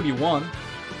that's gonna be one.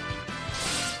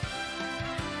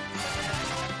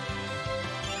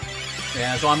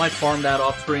 Yeah, so I might farm that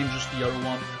off screen, just the other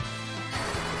one.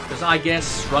 Because I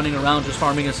guess running around just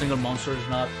farming a single monster is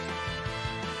not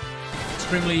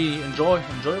extremely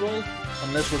enjoyable,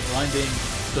 unless we're grinding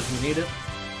because we need it.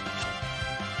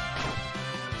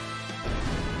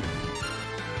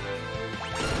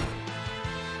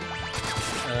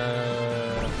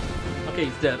 Okay,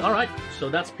 he's dead. Alright, so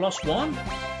that's +1.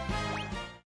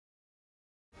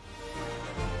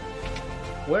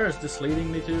 Where is this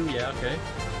leading me to? Yeah, okay.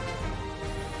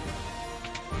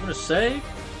 I'm gonna save.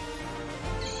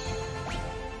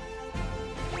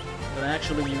 I'm gonna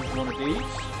actually use one of these.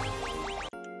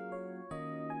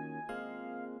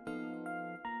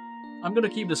 I'm gonna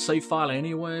keep the save file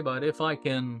anyway, but if I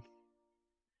can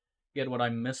get what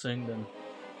I'm missing, then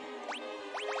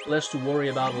less to worry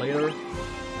about later.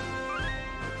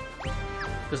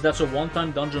 Because that's a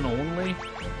one-time dungeon only.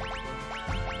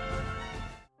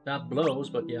 That blows,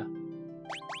 but yeah.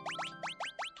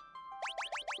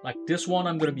 Like this one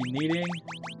I'm gonna be needing,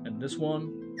 and this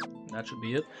one, that should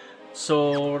be it.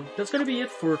 So that's gonna be it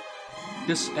for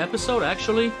this episode,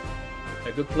 actually.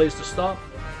 A good place to stop.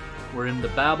 We're in the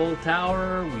Babel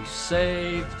Tower, we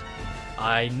saved.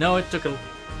 I know it took a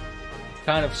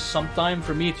kind of some time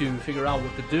for me to figure out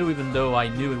what to do, even though I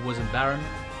knew it wasn't Baron.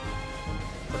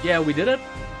 But yeah, we did it,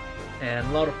 and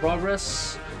a lot of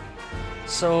progress.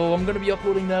 So I'm gonna be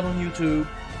uploading that on YouTube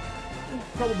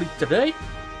probably today.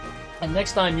 And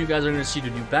next time you guys are gonna see the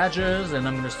new badges, and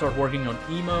I'm gonna start working on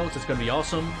emotes. It's gonna be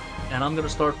awesome. And I'm gonna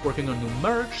start working on new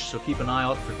merch, so keep an eye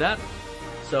out for that.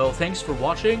 So thanks for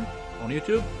watching on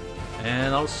YouTube,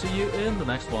 and I'll see you in the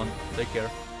next one. Take care.